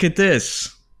 look at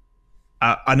this,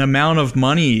 an amount of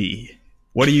money.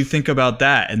 What do you think about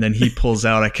that? And then he pulls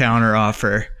out a counter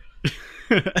offer.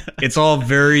 It's all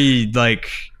very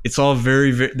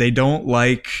they don't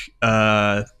like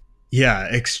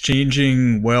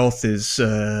exchanging wealth is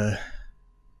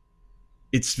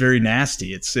it's very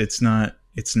nasty. It's not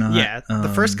Yeah,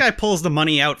 the first guy pulls the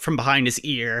money out from behind his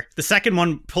ear. The second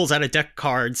one pulls out a deck of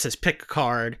cards, says pick a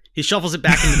card. He shuffles it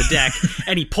back into the deck,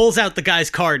 and he pulls out the guy's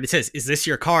card and says, "Is this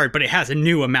your card?" But it has a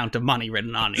new amount of money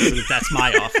written on it. So that's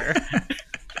my offer.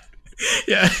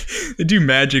 Yeah, they do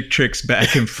magic tricks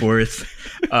back and forth.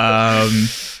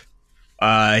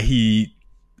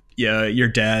 Your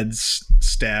dad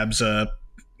stabs a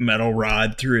metal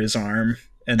rod through his arm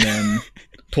and then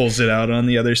pulls it out on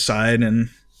the other side, and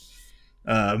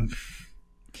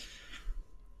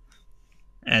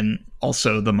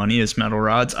also the money is metal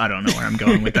rods. I don't know where I'm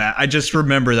going with that. I just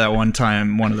remember that one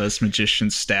time one of those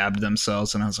magicians stabbed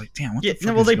themselves, and I was like, damn, what the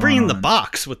fuck is they bring in going the on?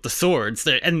 box with the swords,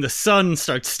 and the son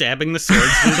starts stabbing the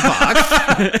swords through the box.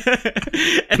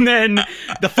 And then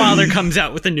the father comes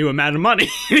out with a new amount of money,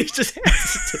 and he just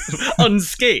has it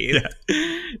unscathed.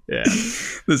 Yeah.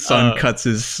 The son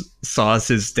saws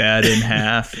his dad in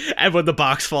half. And when the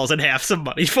box falls in half, some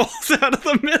money falls out of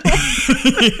the middle.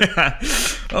 Yeah.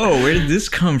 Oh, where did this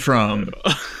come from?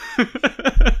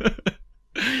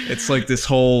 It's like this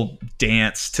whole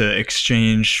dance to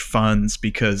exchange funds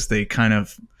because they kind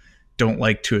of don't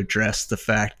like to address the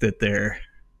fact that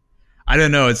I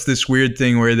don't know, it's this weird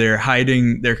thing where they're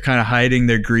kind of hiding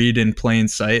their greed in plain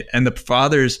sight. And the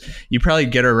fathers, you probably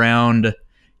get around,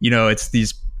 it's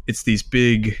these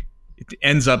big, it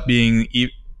ends up being,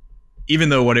 even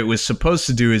though what it was supposed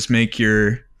to do is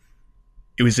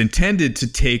it was intended to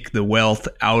take the wealth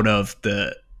out of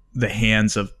the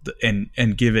hands of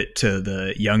and give it to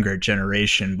the younger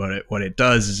generation, but what it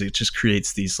does is it just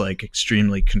creates these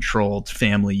extremely controlled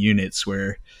family units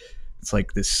where it's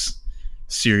like this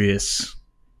serious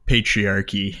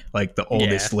patriarchy. Like the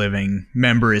oldest living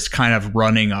member is kind of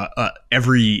running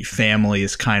every family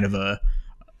is kind of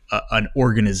an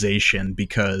organization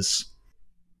because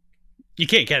you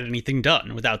can't get anything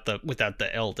done without the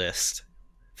eldest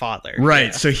father. Right.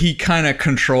 Yeah. So he kind of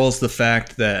controls the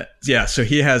fact that, so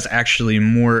he has actually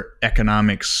more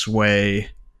economic sway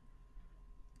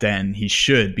than he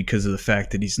should because of the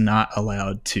fact that he's not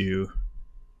allowed to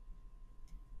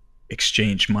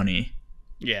exchange money.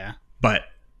 Yeah. But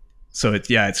so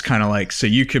it's kind of like, so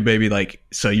you could maybe like,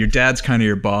 so your dad's kind of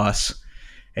your boss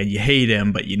and you hate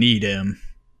him, but you need him.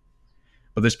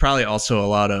 But there's probably also a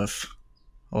lot of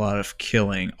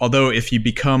killing. Although if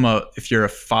you're a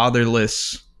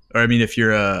fatherless, or I mean, if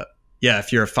you're a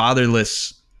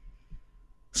fatherless,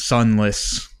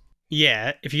 sonless.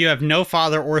 Yeah. If you have no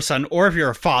father or son, or if you're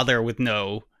a father with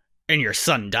no, and your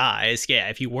son dies. Yeah.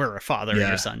 If you were a father and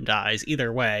your son dies,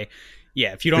 either way.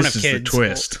 Yeah. If you don't have kids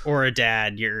or a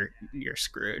dad, you're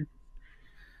screwed.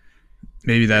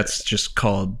 Maybe that's just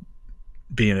called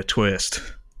being a twist.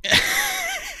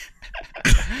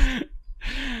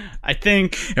 I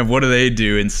think. And what do they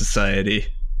do in society?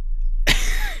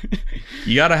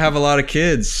 You got to have a lot of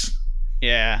kids.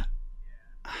 Yeah.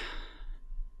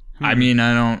 I mean,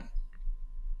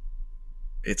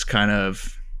 it's kind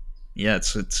of,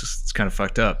 it's kind of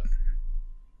fucked up.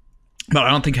 But I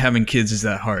don't think having kids is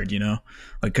that hard, like,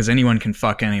 because anyone can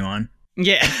fuck anyone.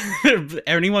 Yeah.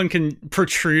 Anyone can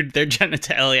protrude their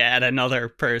genitalia at another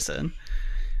person,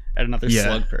 at another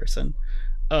slug person.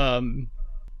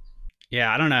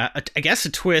 Yeah, I don't know. I guess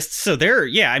a twist. So they're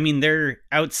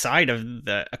outside of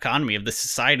the economy of the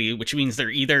society, which means they're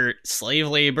either slave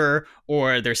labor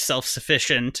or they're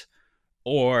self-sufficient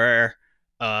or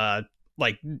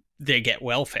like they get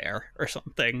welfare or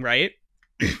something, right?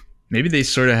 Maybe they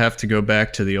sort of have to go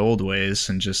back to the old ways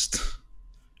and just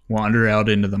wander out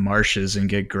into the marshes and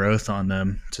get growth on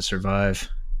them to survive.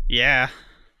 Yeah.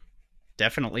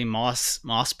 Definitely moss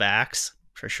backs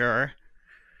for sure.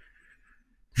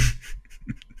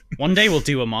 One day we'll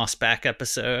do a mossback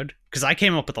episode because I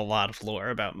came up with a lot of lore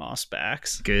about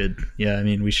mossbacks. Good. Yeah, I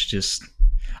mean, we should just.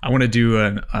 I want to do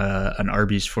an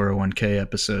Arby's 401k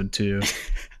episode too.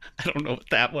 I don't know what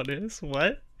that one is.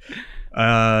 What?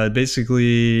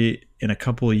 Basically, in a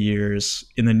couple of years,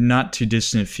 in the not too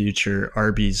distant future,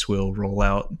 Arby's will roll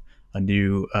out a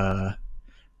new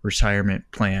retirement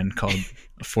plan called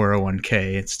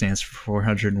 401k. It stands for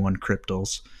 401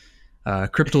 cryptals.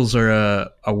 Cryptals are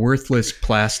a worthless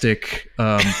plastic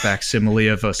facsimile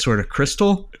of a sort of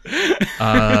crystal,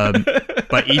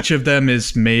 but each of them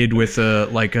is made with a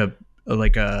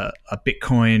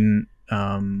Bitcoin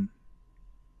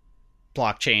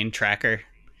blockchain tracker,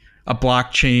 a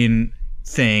blockchain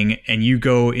thing, and you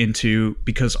go into,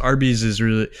 because Arby's is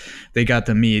really, they got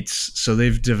the meats, so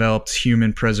they've developed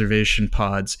human preservation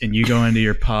pods, and you go into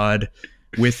your pod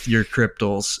with your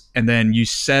cryptals, and then you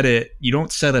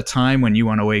don't set a time when you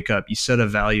want to wake up, you set a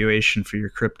valuation for your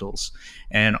cryptals,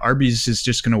 and Arby's is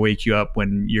just going to wake you up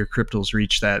when your cryptals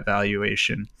reach that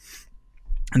valuation.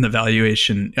 And the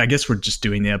valuation, I guess we're just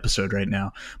doing the episode right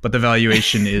now, but the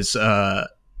valuation is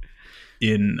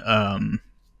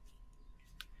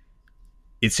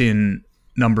it's in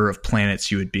number of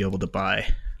planets you would be able to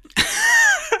buy.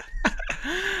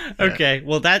 Okay,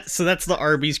 well that's the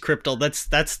Arby's crypto. That's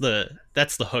the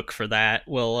hook for that.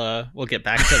 We'll get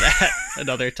back to that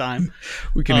another time.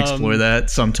 We can explore that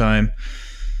sometime.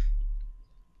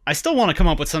 I still want to come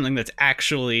up with something that's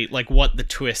actually like what the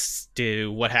twists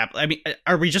do, what happened. I mean,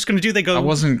 are we just going to do they go? I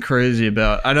wasn't crazy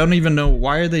about. I don't even know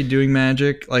why are they doing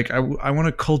magic. Like I want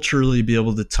to culturally be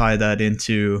able to tie that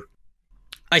into.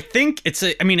 I think it's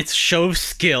a show of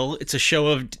skill. It's a show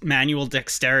of manual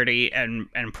dexterity and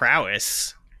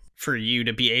prowess for you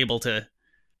to be able to,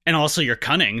 and also your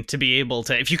cunning to be able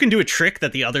to. If you can do a trick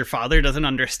that the other father doesn't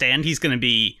understand, he's gonna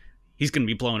be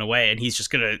blown away, and he's just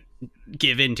gonna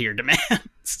give in to your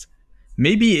demands.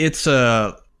 Maybe it's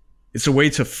a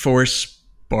way to force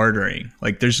bartering.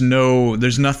 Like there's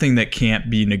nothing that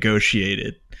can't be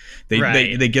negotiated.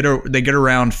 They get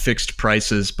around fixed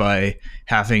prices by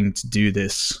having to do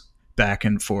this back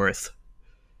and forth,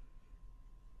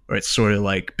 or it's sort of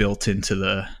like built into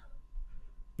the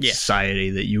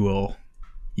society that you will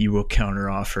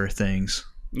counter offer things.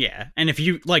 Yeah, and if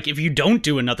you don't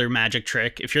do another magic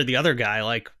trick, if you're the other guy,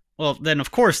 like, well, then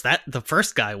of course that the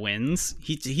first guy wins.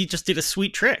 He just did a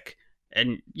sweet trick,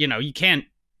 and you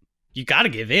got to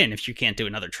give in if you can't do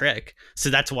another trick.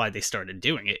 So that's why they started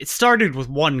doing it. It started with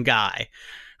one guy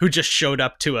who just showed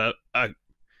up to a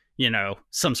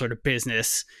some sort of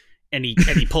business, and he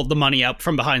pulled the money out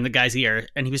from behind the guy's ear,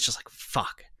 and he was just like,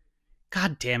 "Fuck,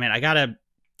 God damn it, I gotta."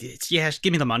 Yeah,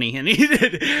 give me the money. And he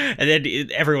did. And then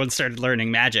everyone started learning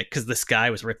magic because this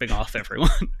guy was ripping off everyone.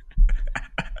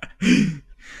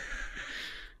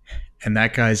 And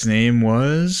that guy's name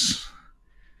was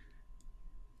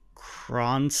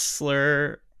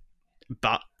Kronsler.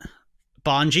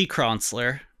 Bonji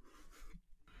Kronsler.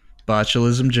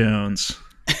 Botulism Jones.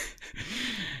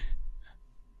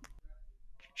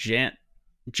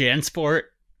 Jansport.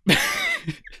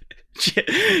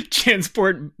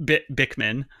 Jansport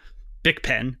Bickman.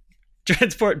 Bickpen.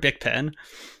 Transport Bickpen.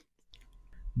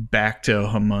 Bacto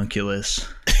homunculus.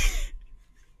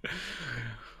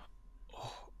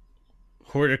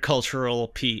 Horticultural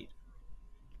Pete.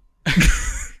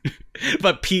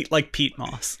 But Pete like peat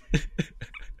moss.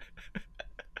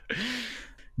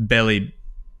 Belly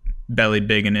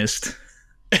bigonist.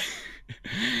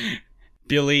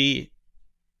 Billy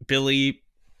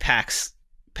Paxel.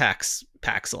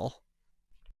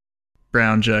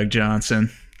 Brown Jug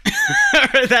Johnson.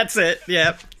 That's it.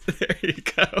 Yep. There you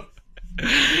go.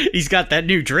 He's got that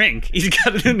new drink. He's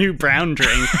got a new brown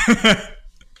drink.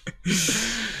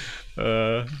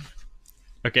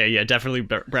 Okay, yeah, definitely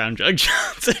Brown Jug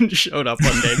Johnson showed up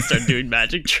one day and started doing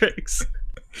magic tricks.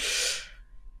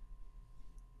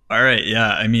 All right,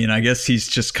 yeah. I mean, I guess he's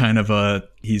just kind of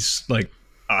he's like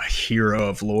a hero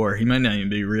of lore. He might not even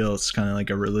be real. It's kind of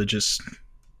like a religious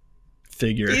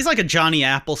figure. He's like a Johnny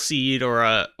Appleseed or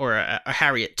a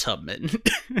Harriet Tubman.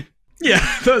 Yeah,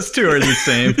 those two are the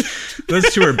same.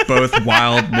 Those two are both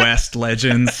Wild West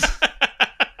legends.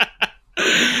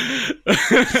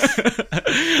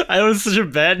 I was such a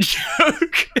bad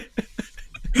joke.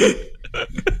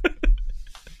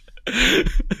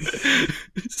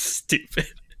 Stupid.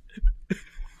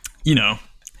 You know,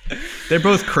 they're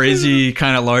both crazy,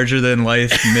 kind of larger than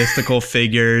life mystical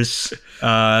figures.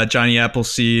 Johnny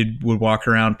Appleseed would walk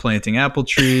around planting apple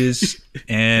trees,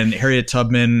 and Harriet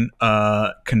Tubman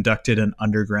conducted an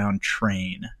underground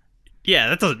train. Yeah,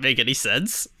 that doesn't make any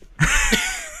sense.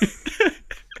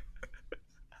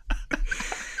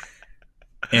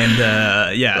 And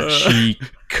yeah, she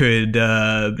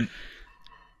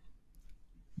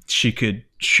could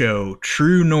show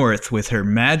true north with her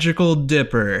magical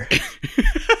dipper,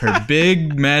 her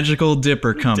big magical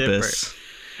dipper compass.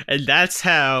 And that's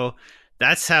how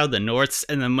the North.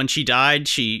 And then when she died,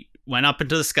 she went up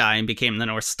into the sky and became the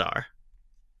North Star.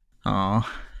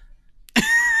 Aw.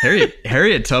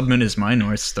 Harriet Tubman is my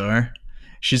North Star.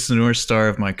 She's the North Star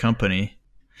of my company.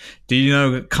 Do you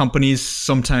know companies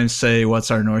sometimes say,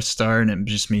 "What's our North Star?" and it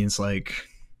just means like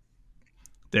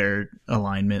their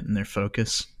alignment and their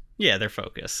focus. Yeah, their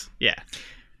focus. Yeah.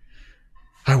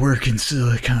 I work in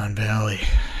Silicon Valley.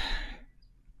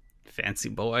 Fancy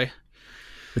boy.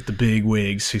 With the big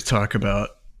wigs who talk about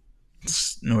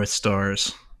North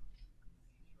Stars.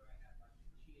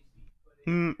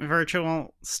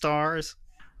 Virtual stars.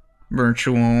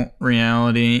 Virtual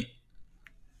reality.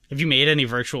 Have you made any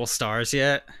virtual stars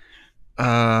yet?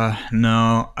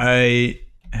 No, I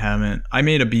haven't. I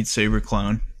made a Beat Saber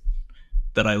clone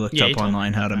that I looked up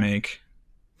online how to make.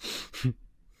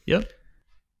 Yep.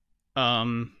 All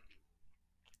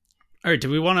right, do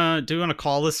we want to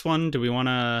call this one? Do we want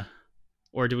to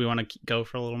go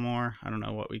for a little more? I don't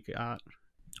know what we got.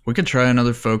 We could try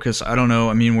another focus. I don't know.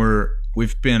 I mean,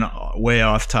 we've been way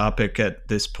off topic at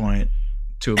this point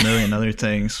to a million other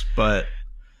things, but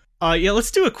yeah,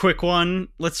 let's do a quick one.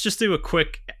 Let's just do a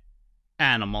quick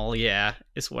animal. Yeah,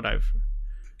 is what I've.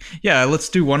 Yeah, let's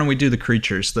do. Why don't we do the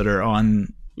creatures that are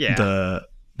on that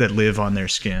live on their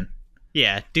skin?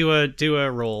 Yeah, do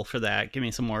a roll for that. Give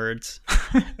me some words.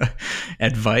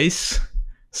 Advice,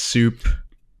 soup,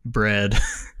 bread.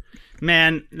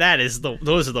 Man, those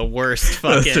are the worst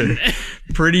fucking.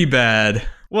 Pretty bad.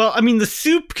 Well, I mean, the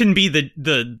soup can be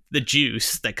the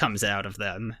juice that comes out of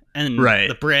them, and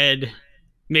the bread.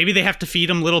 Maybe they have to feed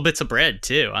them little bits of bread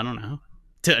too. I don't know.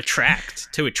 To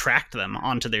attract them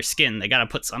onto their skin, they got to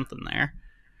put something there.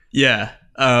 Yeah.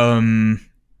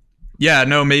 Yeah,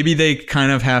 no, maybe they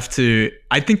kind of have to.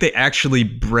 I think they actually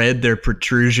bread their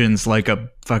protrusions like a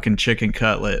fucking chicken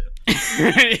cutlet.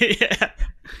 Yeah.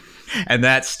 And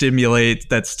that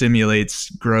stimulates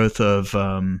growth of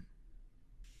I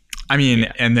mean,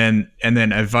 and then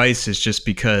advice is just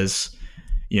because,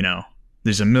 you know,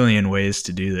 there's a million ways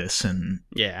to do this, and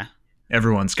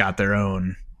everyone's got their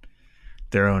own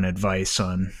advice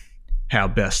on how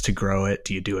best to grow it.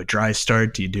 Do you do a dry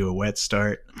start? Do you do a wet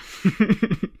start?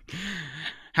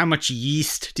 How much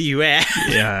yeast do you add?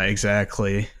 Yeah,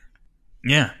 exactly.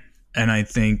 Yeah. And I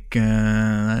think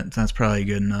that's probably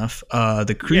good enough.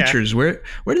 The creatures, where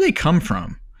do they come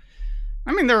from?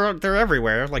 I mean, they're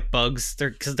everywhere, like bugs.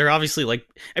 Because they're obviously like.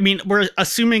 I mean, we're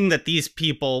assuming that these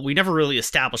people we never really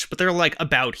established, but they're like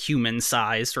about human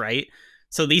sized, right?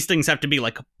 So these things have to be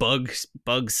like bug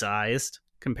sized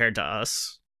compared to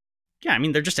us. Yeah, I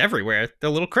mean, they're just everywhere. They're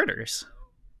little critters.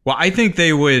 Well, I think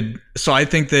they would. So I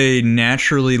think they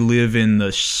naturally live in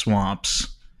the swamps.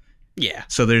 Yeah.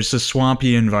 So there's a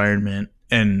swampy environment,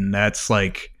 and that's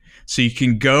like, so you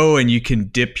can go and you can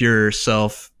dip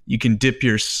yourself. You can dip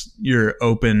your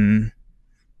open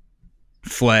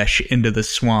flesh into the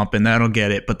swamp, and that'll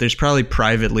get it. But there's probably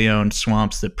privately owned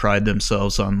swamps that pride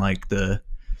themselves on like the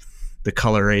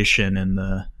coloration and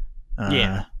the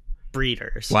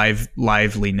breeders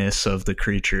liveliness of the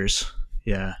creatures.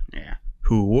 Yeah. Yeah.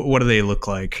 What do they look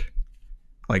like?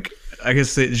 Like, I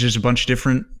guess it's just a bunch of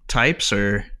different types,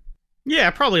 or yeah,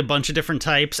 probably a bunch of different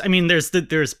types. I mean,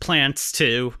 there's plants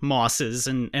too, mosses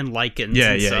and lichens.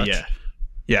 Yeah, and yeah, such. yeah.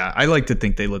 Yeah, I like to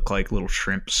think they look like little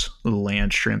shrimps, little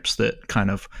land shrimps that kind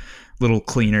of little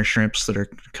cleaner shrimps that are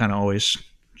kind of always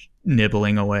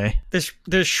nibbling away. There's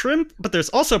shrimp, but there's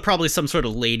also probably some sort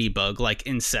of ladybug like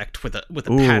insect with a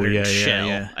patterned shell.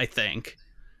 Yeah. I think.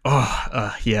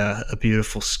 Oh, yeah, a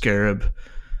beautiful scarabesque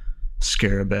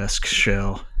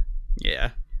shell. Yeah.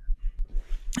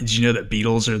 Did you know that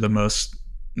beetles are the most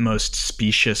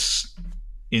specious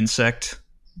insect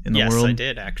in the world? Yes, I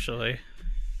did actually.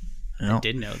 Well, I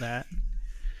did know that.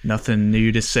 Nothing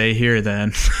new to say here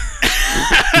then.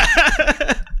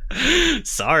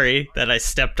 Sorry that I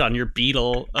stepped on your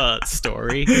beetle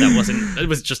story. It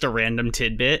was just a random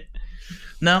tidbit.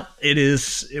 No,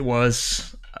 it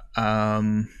was.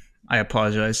 I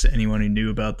apologize to anyone who knew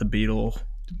about the beetle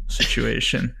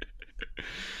situation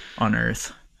on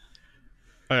Earth.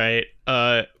 All right.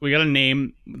 We got to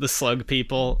name the slug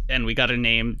people, and we got to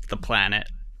name the planet.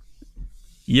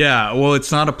 Yeah, well,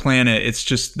 it's not a planet. It's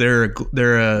just they're a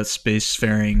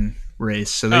spacefaring race,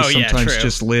 so they sometimes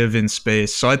just live in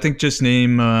space. So I think just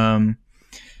name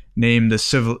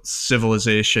the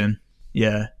civilization.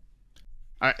 Yeah.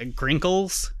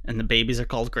 Grinkles, and the babies are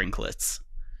called Grinklets.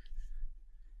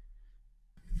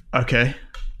 Okay.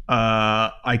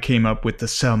 I came up with the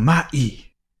Selma'i.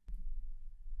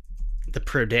 The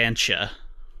Prudentia.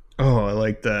 Oh, I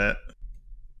like that.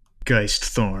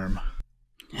 Geisthorm.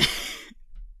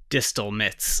 Distal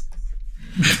Mitts.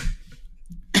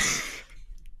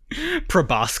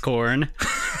 Proboscorn.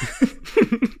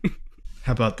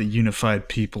 How about the Unified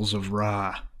Peoples of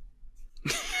Ra?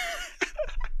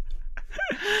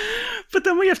 But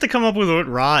then we have to come up with what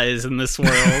Ra is in this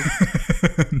world.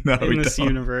 No, in this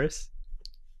universe.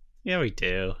 Yeah, we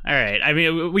do. All right. I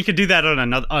mean, we could do that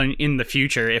in the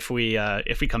future if we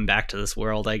come back to this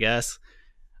world, I guess.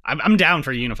 I'm down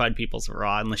for Unified Peoples of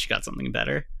Ra unless you got something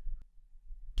better.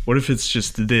 What if it's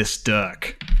just this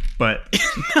duck? But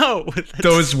no,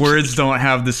 those words don't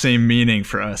have the same meaning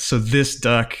for us. So this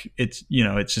duck, it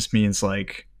just means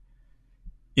like,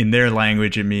 in their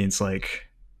language, it means like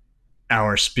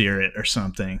our spirit or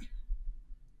something.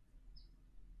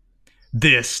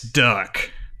 This duck.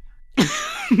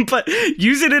 But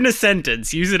use it in a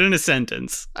sentence.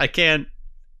 I can't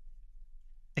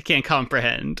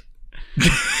comprehend.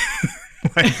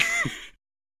 Like,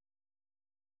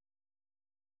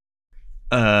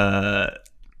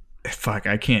 fuck,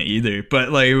 I can't either.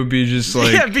 But like, it would be just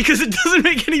like, yeah, because it doesn't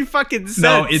make any fucking sense.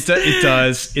 No,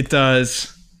 it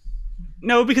does.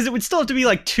 No, because it would still have to be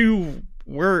like two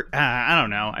word. I don't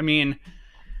know. I mean,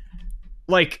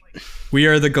 like, we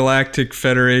are the Galactic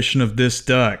Federation of this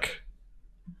duck.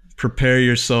 Prepare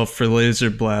yourself for laser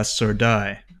blasts or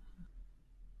die.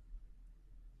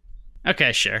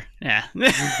 Okay, sure. Yeah.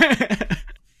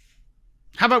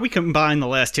 How about we combine the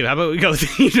last two? How about we go with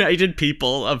the United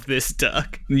People of this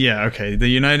duck? Yeah, okay. The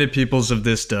United Peoples of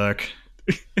this duck.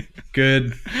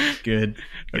 Good.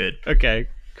 Okay,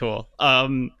 cool.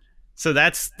 So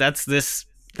that's this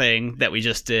thing that we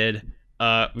just did.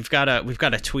 We've got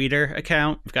a Twitter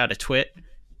account. We've got a twit.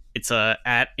 It's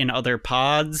at in other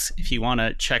pods. If you want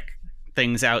to check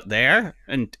things out there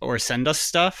or send us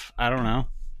stuff, I don't know,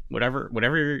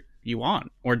 whatever you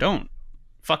want or don't.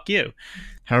 Fuck you.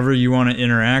 However you want to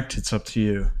interact, it's up to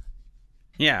you.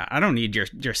 Yeah, I don't need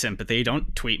your sympathy.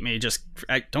 Don't tweet me.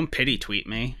 Don't pity tweet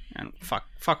me and fuck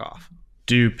off.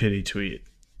 Do pity tweet,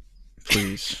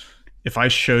 please. If I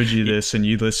showed you this and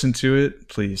you listened to it,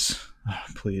 please.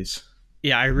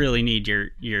 Yeah, I really need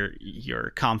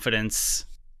your confidence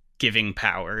giving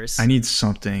powers. I need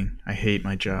something. I hate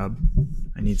my job.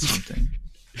 I need something.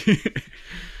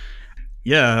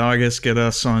 Yeah, I guess get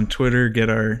us on Twitter, get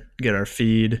our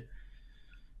feed.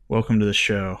 Welcome to the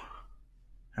show.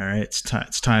 All right, it's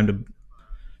time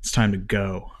to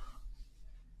go.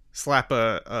 Slap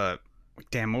a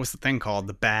damn, what was the thing called?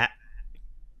 The bat.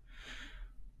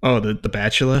 Oh, the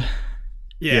Bachelor?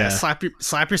 Yeah.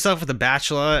 Slap yourself with a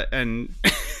Bachelor and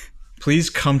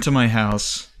please come to my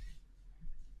house.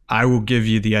 I will give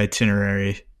you the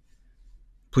itinerary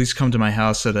Please come to my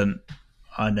house at an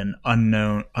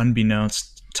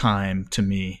unbeknownst time to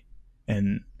me,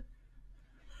 and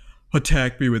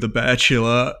attack me with a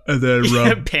spatula, and then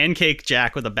rub pancake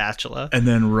Jack with a spatula, and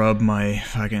then rub my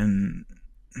fucking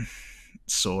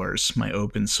sores, my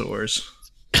open sores,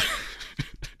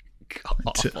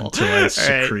 until I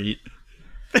secrete.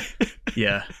 Right.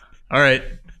 Yeah. All right.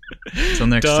 Until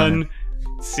next time.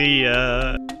 See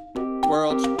ya.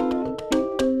 World.